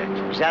Chumps Day.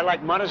 Is that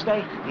like Mother's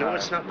Day? No,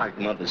 it's not like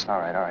Mother's Day. All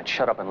right,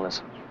 shut up and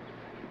listen.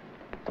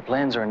 The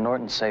plans are in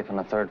Norton's safe on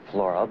the 3rd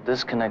floor. I'll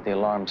disconnect the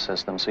alarm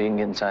system so you can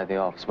get inside the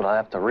office, but I'll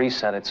have to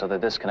reset it so the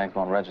disconnect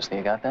won't register.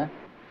 You got that?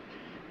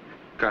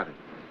 Got it.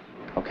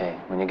 Okay,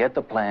 when you get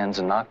the plans,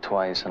 and knock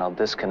twice, and I'll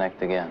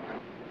disconnect again.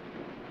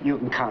 You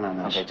can count on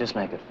us. Okay, just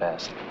make it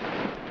fast.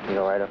 You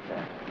go right up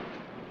there.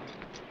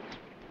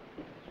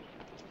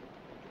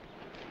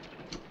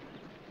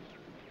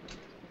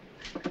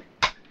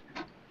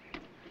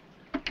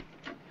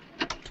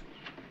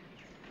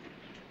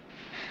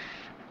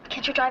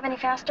 Can't you drive any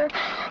faster?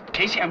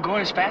 Casey, I'm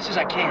going as fast as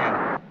I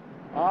can.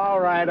 All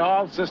right,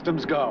 all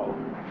systems go.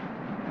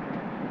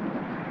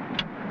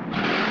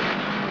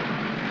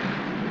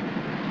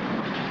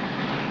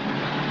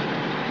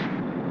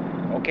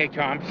 Okay,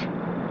 chumps.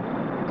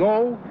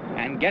 Go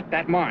and get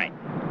that mine.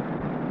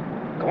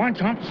 Go on,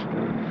 chumps.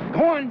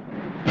 Go on.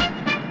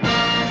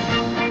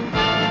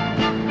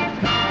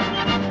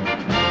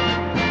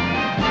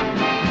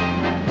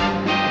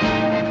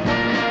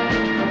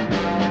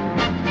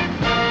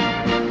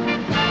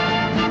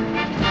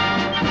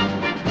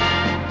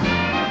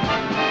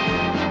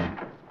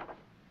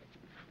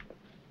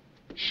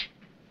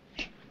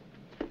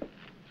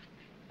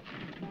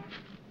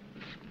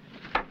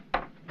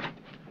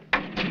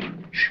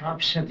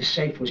 Sharp said the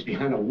safe was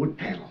behind a wood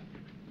panel.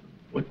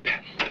 Wood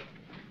panel?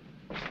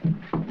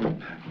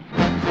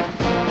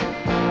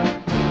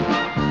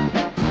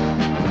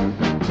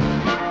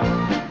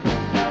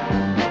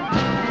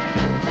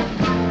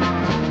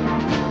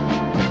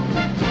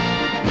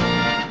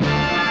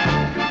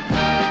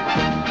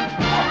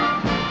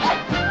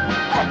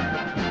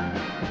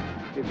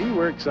 If he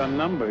works on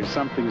numbers,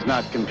 something's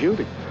not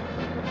computing.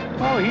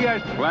 Oh, he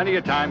has plenty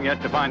of time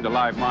yet to find the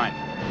live mine.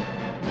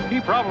 He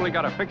probably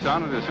got a fix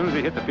on it as soon as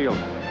he hit the field.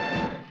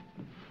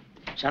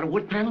 Is that a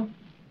wood panel?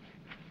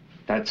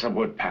 That's a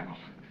wood panel.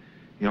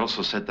 He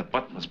also said the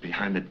button was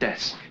behind the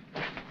desk.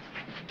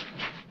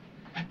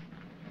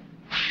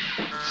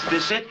 Is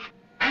this it?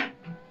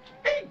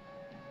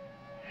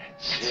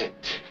 That's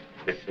it.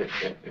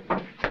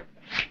 Okay.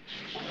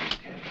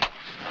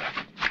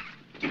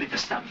 Give me the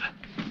stuff.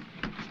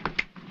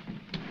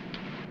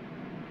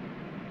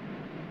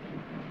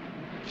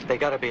 They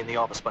gotta be in the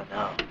office by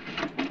now.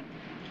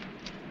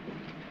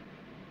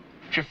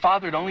 If your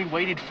father had only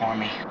waited for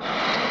me.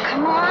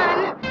 Come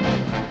on.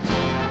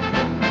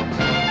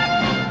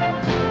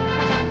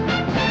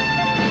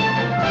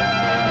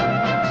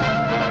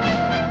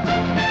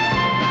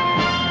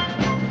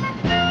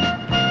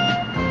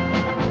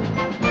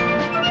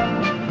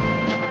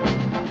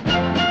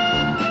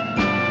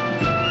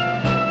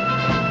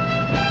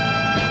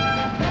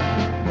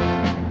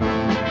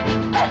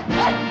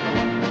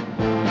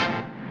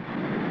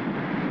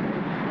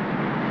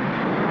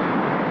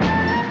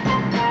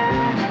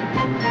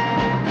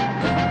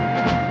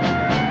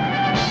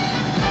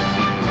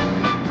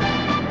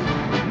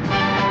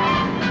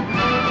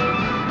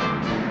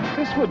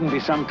 Wouldn't be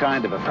some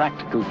kind of a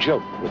practical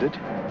joke, would it?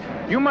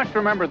 You must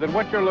remember that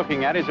what you're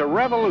looking at is a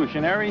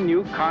revolutionary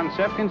new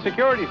concept in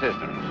security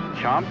systems.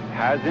 Chump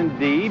has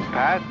indeed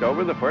passed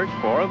over the first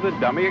 4 of the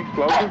dummy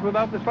explosives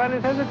without the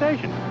slightest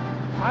hesitation.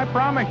 I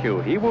promise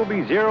you, he will be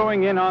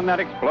zeroing in on that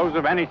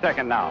explosive any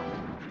second now.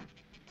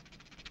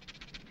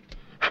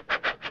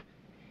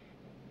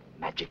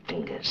 Magic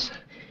fingers.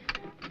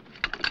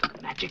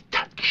 Magic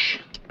touch.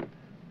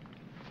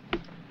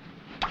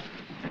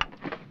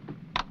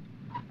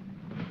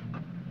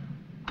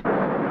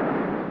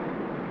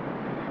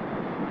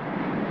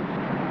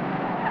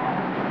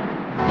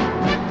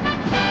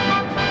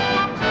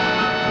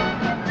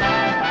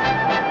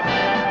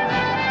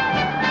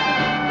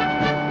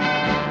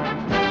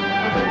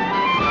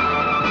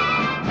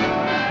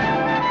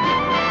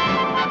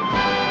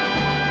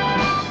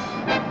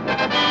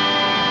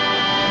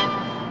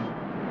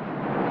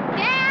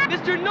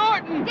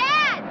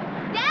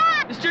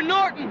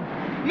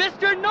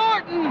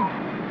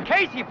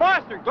 Casey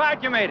Foster,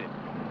 glad you made it.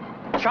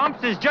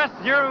 Chomps is just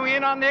zeroing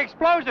in on the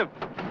explosive.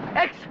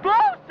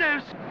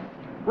 Explosives?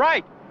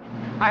 Right.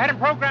 I had him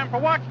programmed for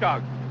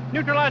watchdogs.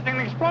 Neutralizing an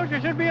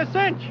explosive should be a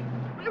cinch.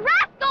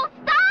 Rascal,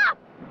 stop!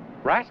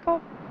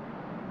 Rascal?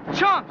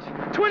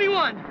 Chomps,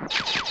 21.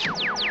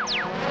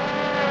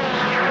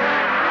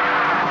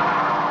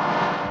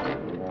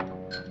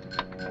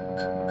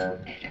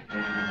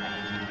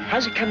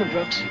 How's it coming,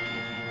 Brooks?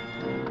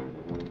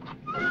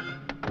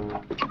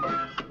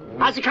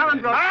 How's it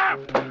coming, Brooks? Ah!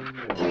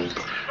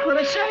 What'd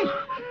I say?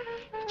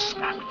 It's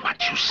not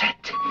what you said.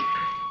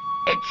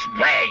 It's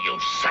where you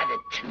said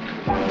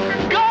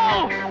it.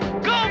 Go!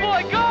 Go,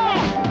 boy, go!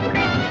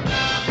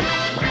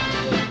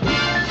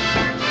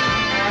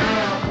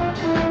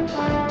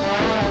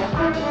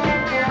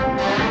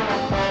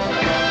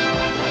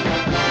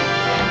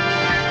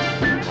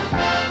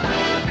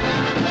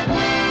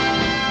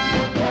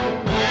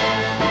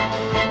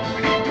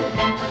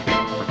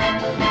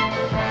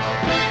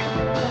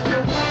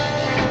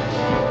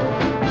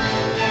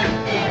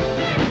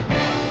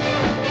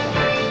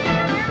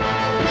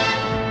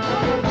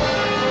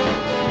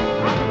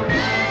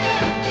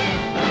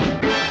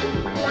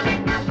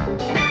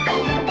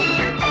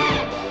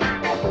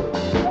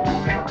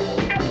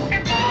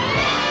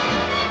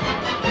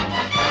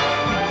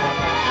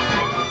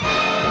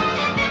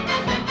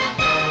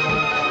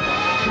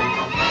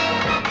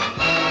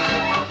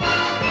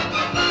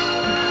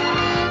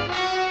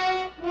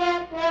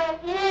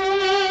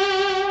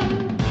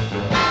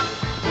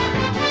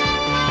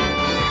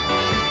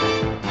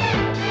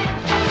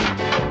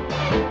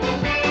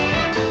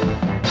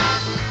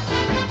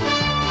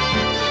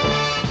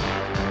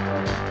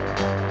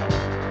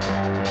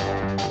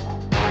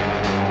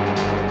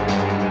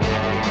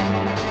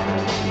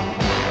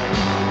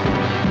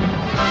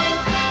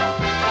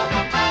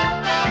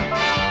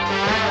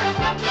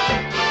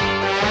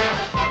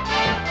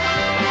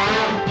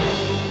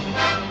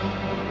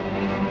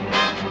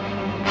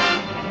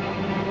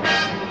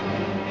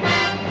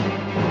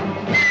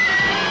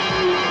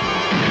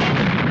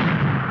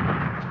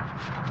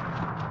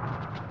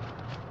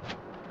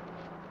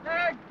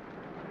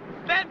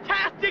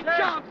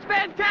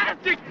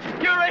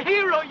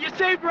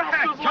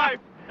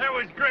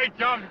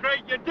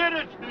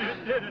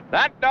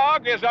 That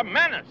dog is a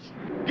menace.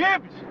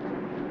 Gibbs,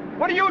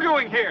 what are you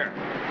doing here?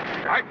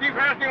 I keep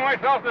asking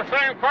myself the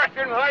same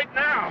question right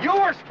now. You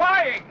were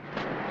spying.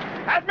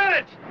 Admit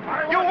it.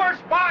 You were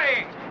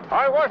spying.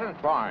 I wasn't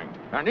spying.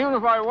 And even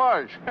if I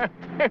was,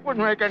 it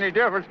wouldn't make any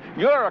difference.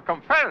 You're a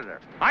competitor.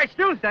 I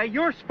still say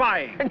you're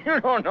spying. And you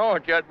don't know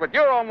it yet, but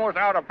you're almost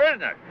out of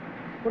business.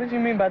 What did you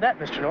mean by that,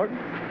 Mr. Norton?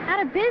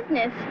 Out of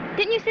business?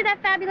 Didn't you see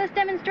that fabulous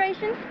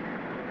demonstration?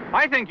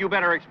 I think you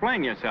better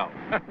explain yourself.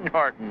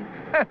 Norton,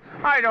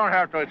 I don't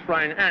have to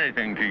explain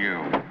anything to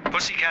you.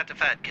 Pussycat to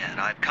Fat Cat,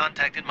 I've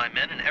contacted my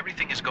men and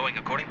everything is going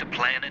according to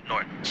plan at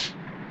Norton's.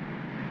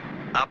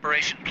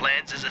 Operation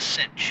Plans is a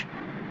cinch.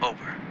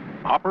 Over.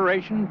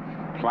 Operation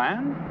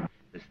Plan?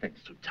 This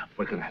thing's too tough.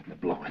 We're gonna have to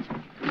blow it.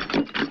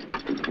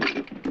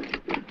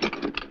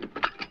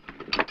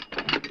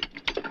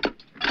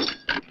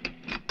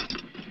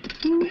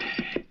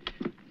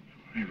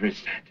 Where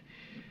is that?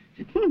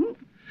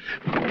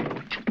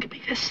 Give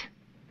me this.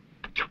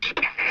 You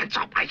keep your hands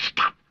off my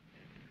stuff.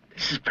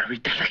 This is very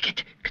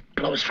delicate. If it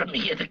blows from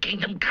here, the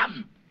kingdom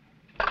come.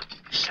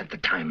 Set the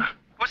timer.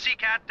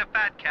 Pussycat to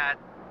Fat Cat.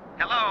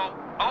 Hello.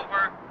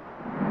 Over.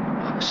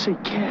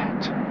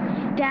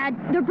 Pussycat. Dad,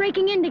 they're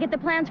breaking in to get the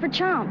plans for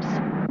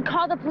Chomps.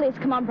 Call the police.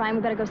 Come on, Brian.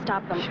 We better go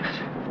stop them.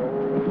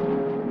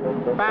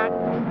 Fat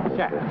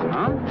Cat,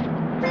 huh?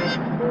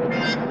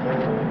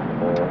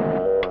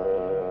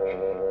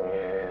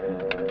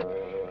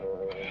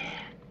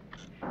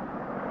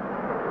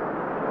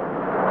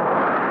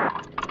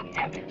 We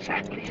have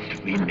exactly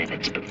 3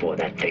 minutes before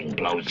that thing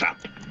blows up.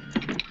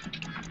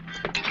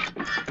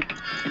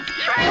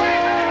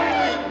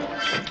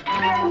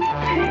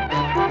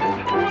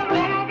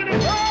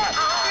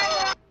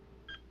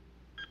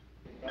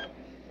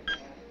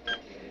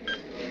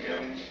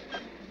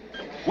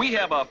 We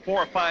have a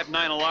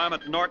 459 alarm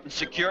at Norton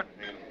Security.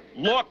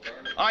 Look,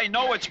 I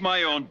know it's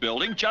my own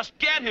building. Just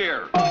get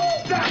here.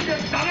 Oh, damn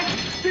it, Sonic!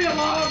 The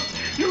alarm!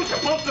 You're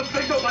supposed to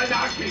signal by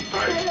knocking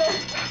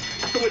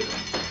first. Do it.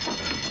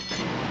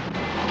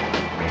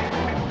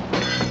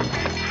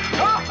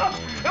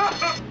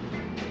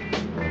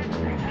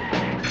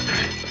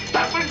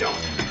 That window!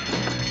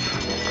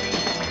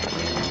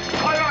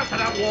 Fire onto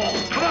that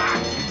Come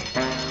on!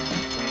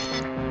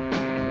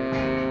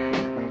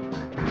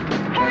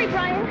 Hurry,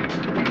 Brian.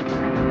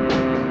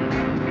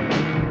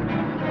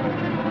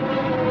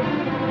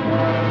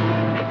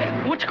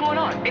 What's going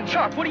on? Hey,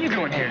 Sharp, what are you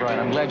doing here? Brian,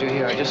 I'm glad you're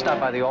here. I just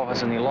stopped by the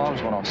office and the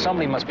alarms went off.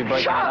 Somebody must be breaking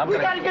in. Sharp, I'm we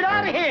gonna... gotta get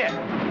out of here!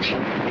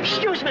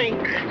 Excuse me.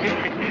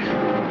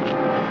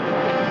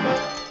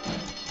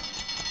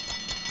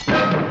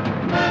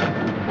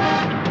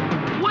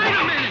 Wait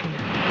a minute!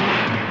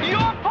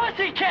 You're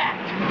Pussycat!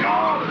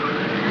 Jump!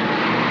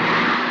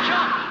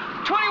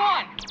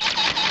 21!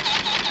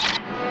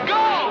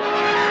 Go!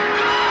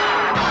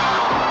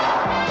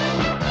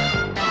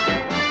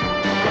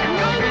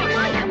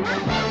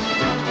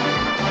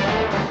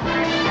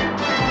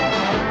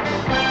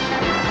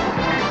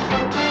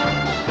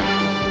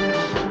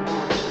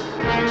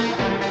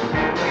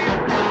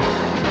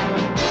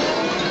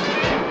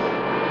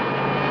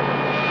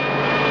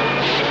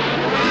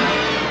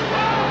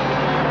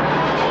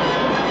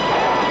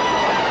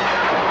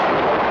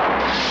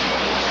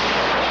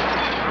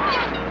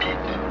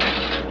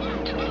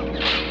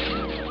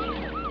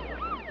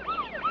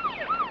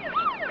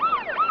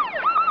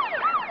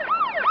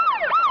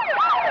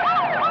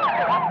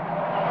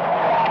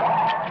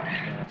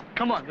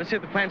 Come on, let's see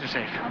if the plans are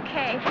safe.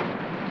 Okay.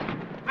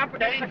 Up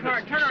against the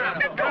car, turn around.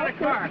 Get in the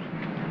car.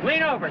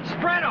 Lean over,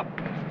 spread up.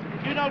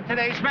 You know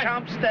today's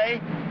Trump's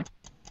Day.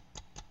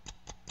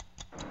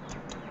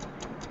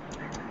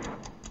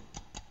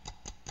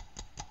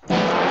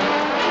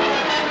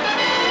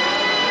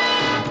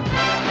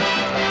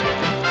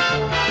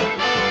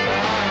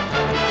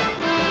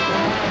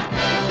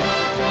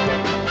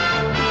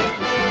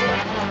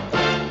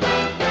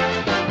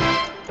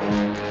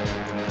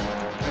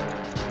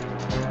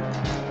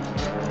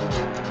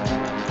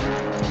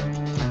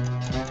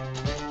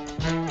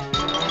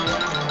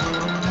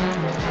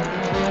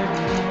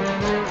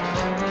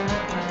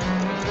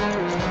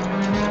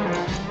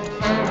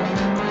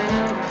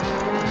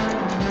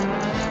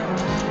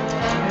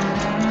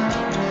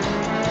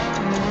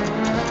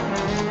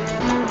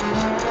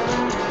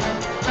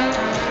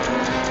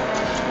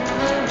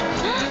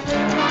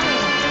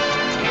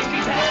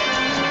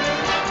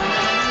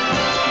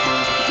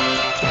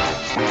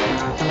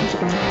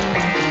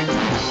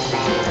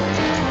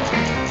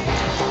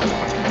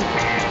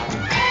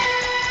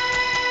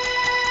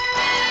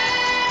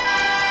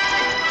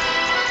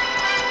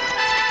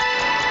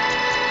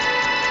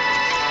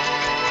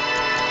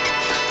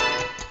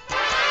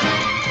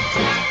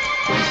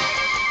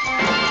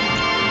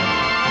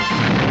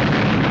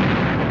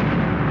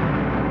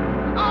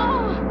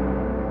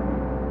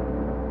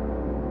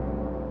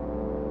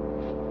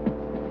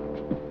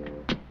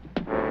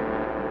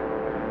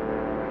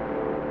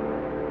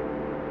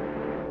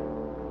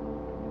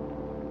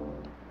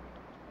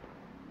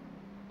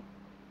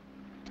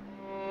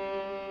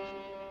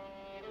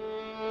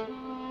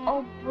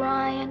 Oh,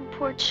 Brian,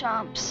 poor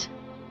chumps.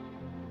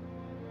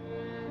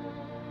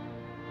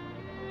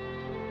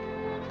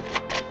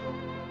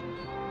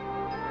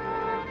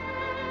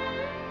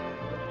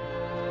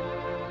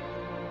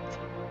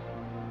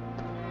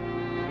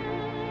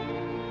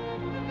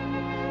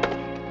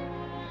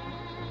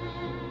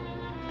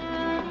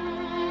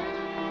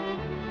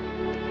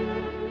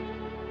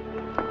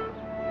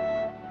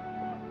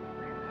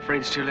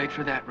 Afraid it's too late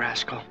for that,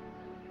 rascal.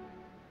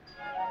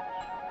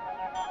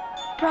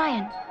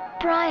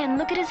 Brian,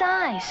 look at his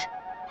eyes.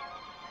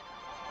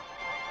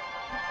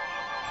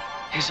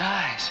 His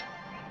eyes.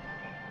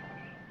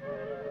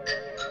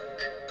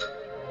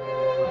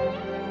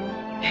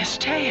 His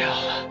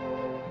tail.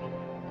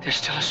 There's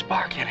still a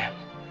spark in him.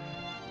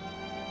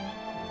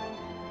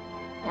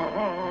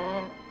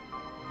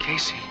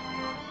 Casey.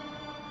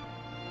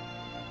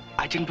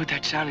 I didn't put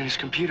that sound in his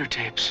computer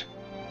tapes.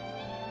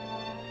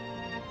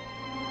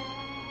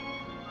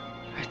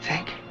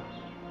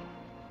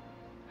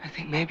 I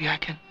think maybe I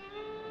can.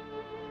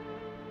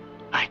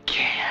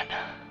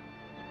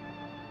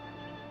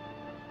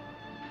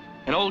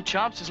 And old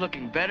Chomps is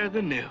looking better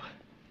than new.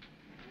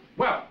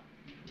 Well,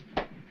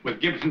 with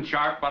Gibson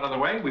Sharp out of the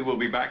way, we will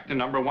be back to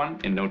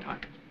 #1 in no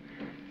time.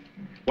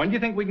 When do you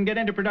think we can get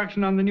into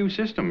production on the new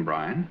system,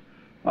 Brian?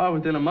 Oh,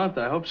 within a month,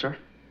 I hope, sir.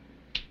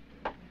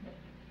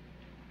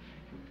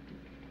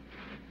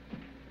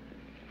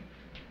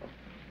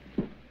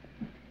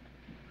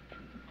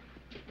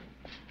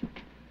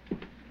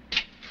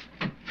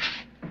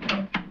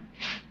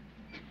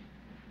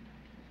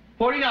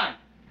 $49.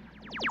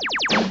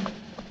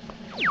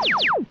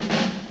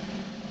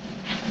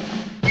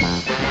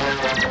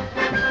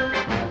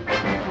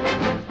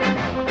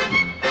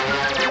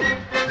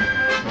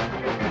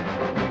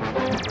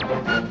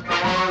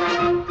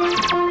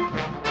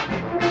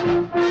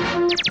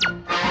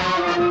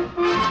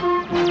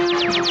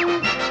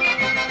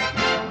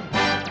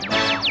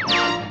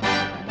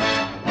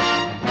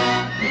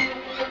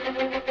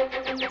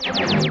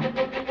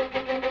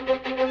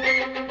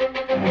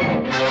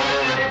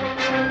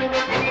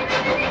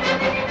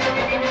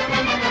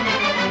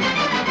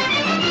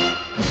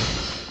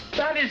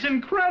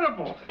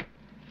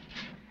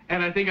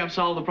 think I've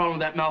solved the problem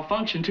with that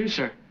malfunction, too,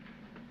 sir.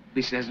 At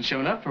least it hasn't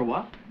shown up for a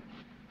while.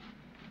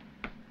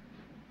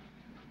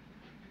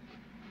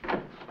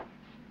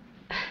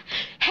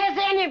 Has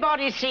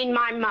anybody seen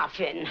my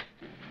muffin?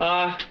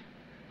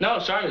 No,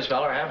 sorry, Miss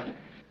Feller, I haven't.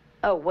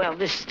 Oh, well,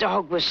 this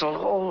dog whistle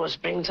always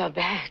brings her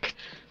back.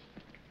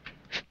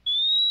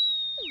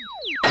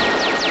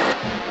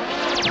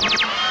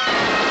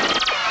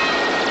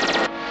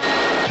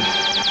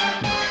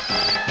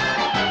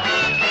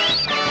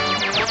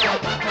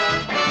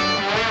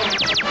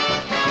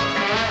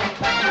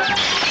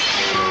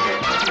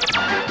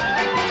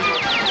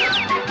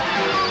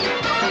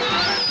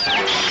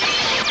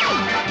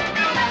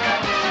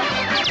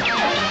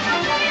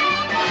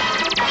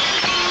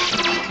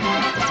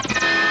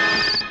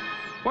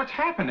 What's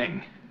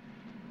happening?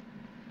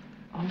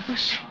 A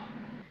whistle.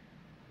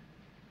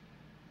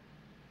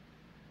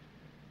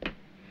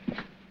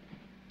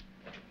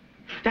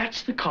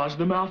 That's the cause of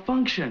the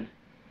malfunction.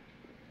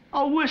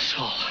 A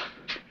whistle.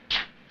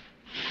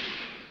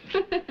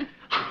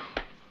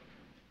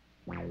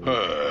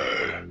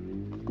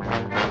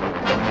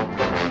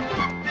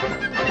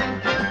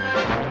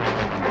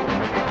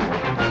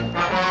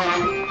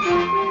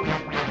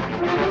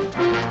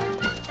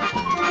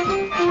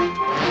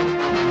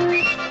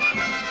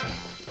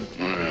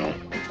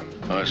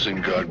 I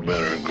think I'd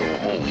better go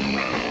home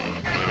now.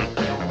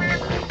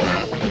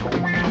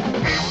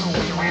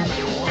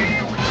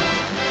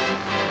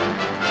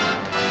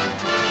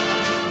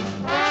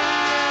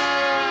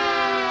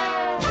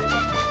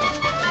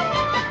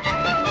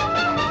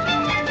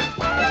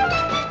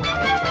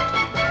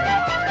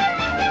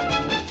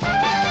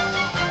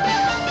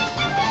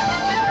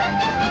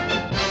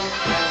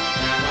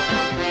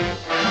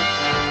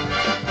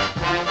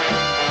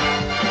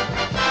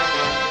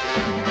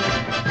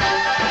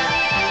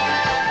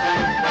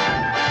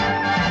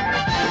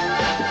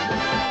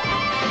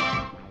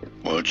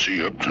 What's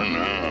he up to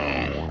now?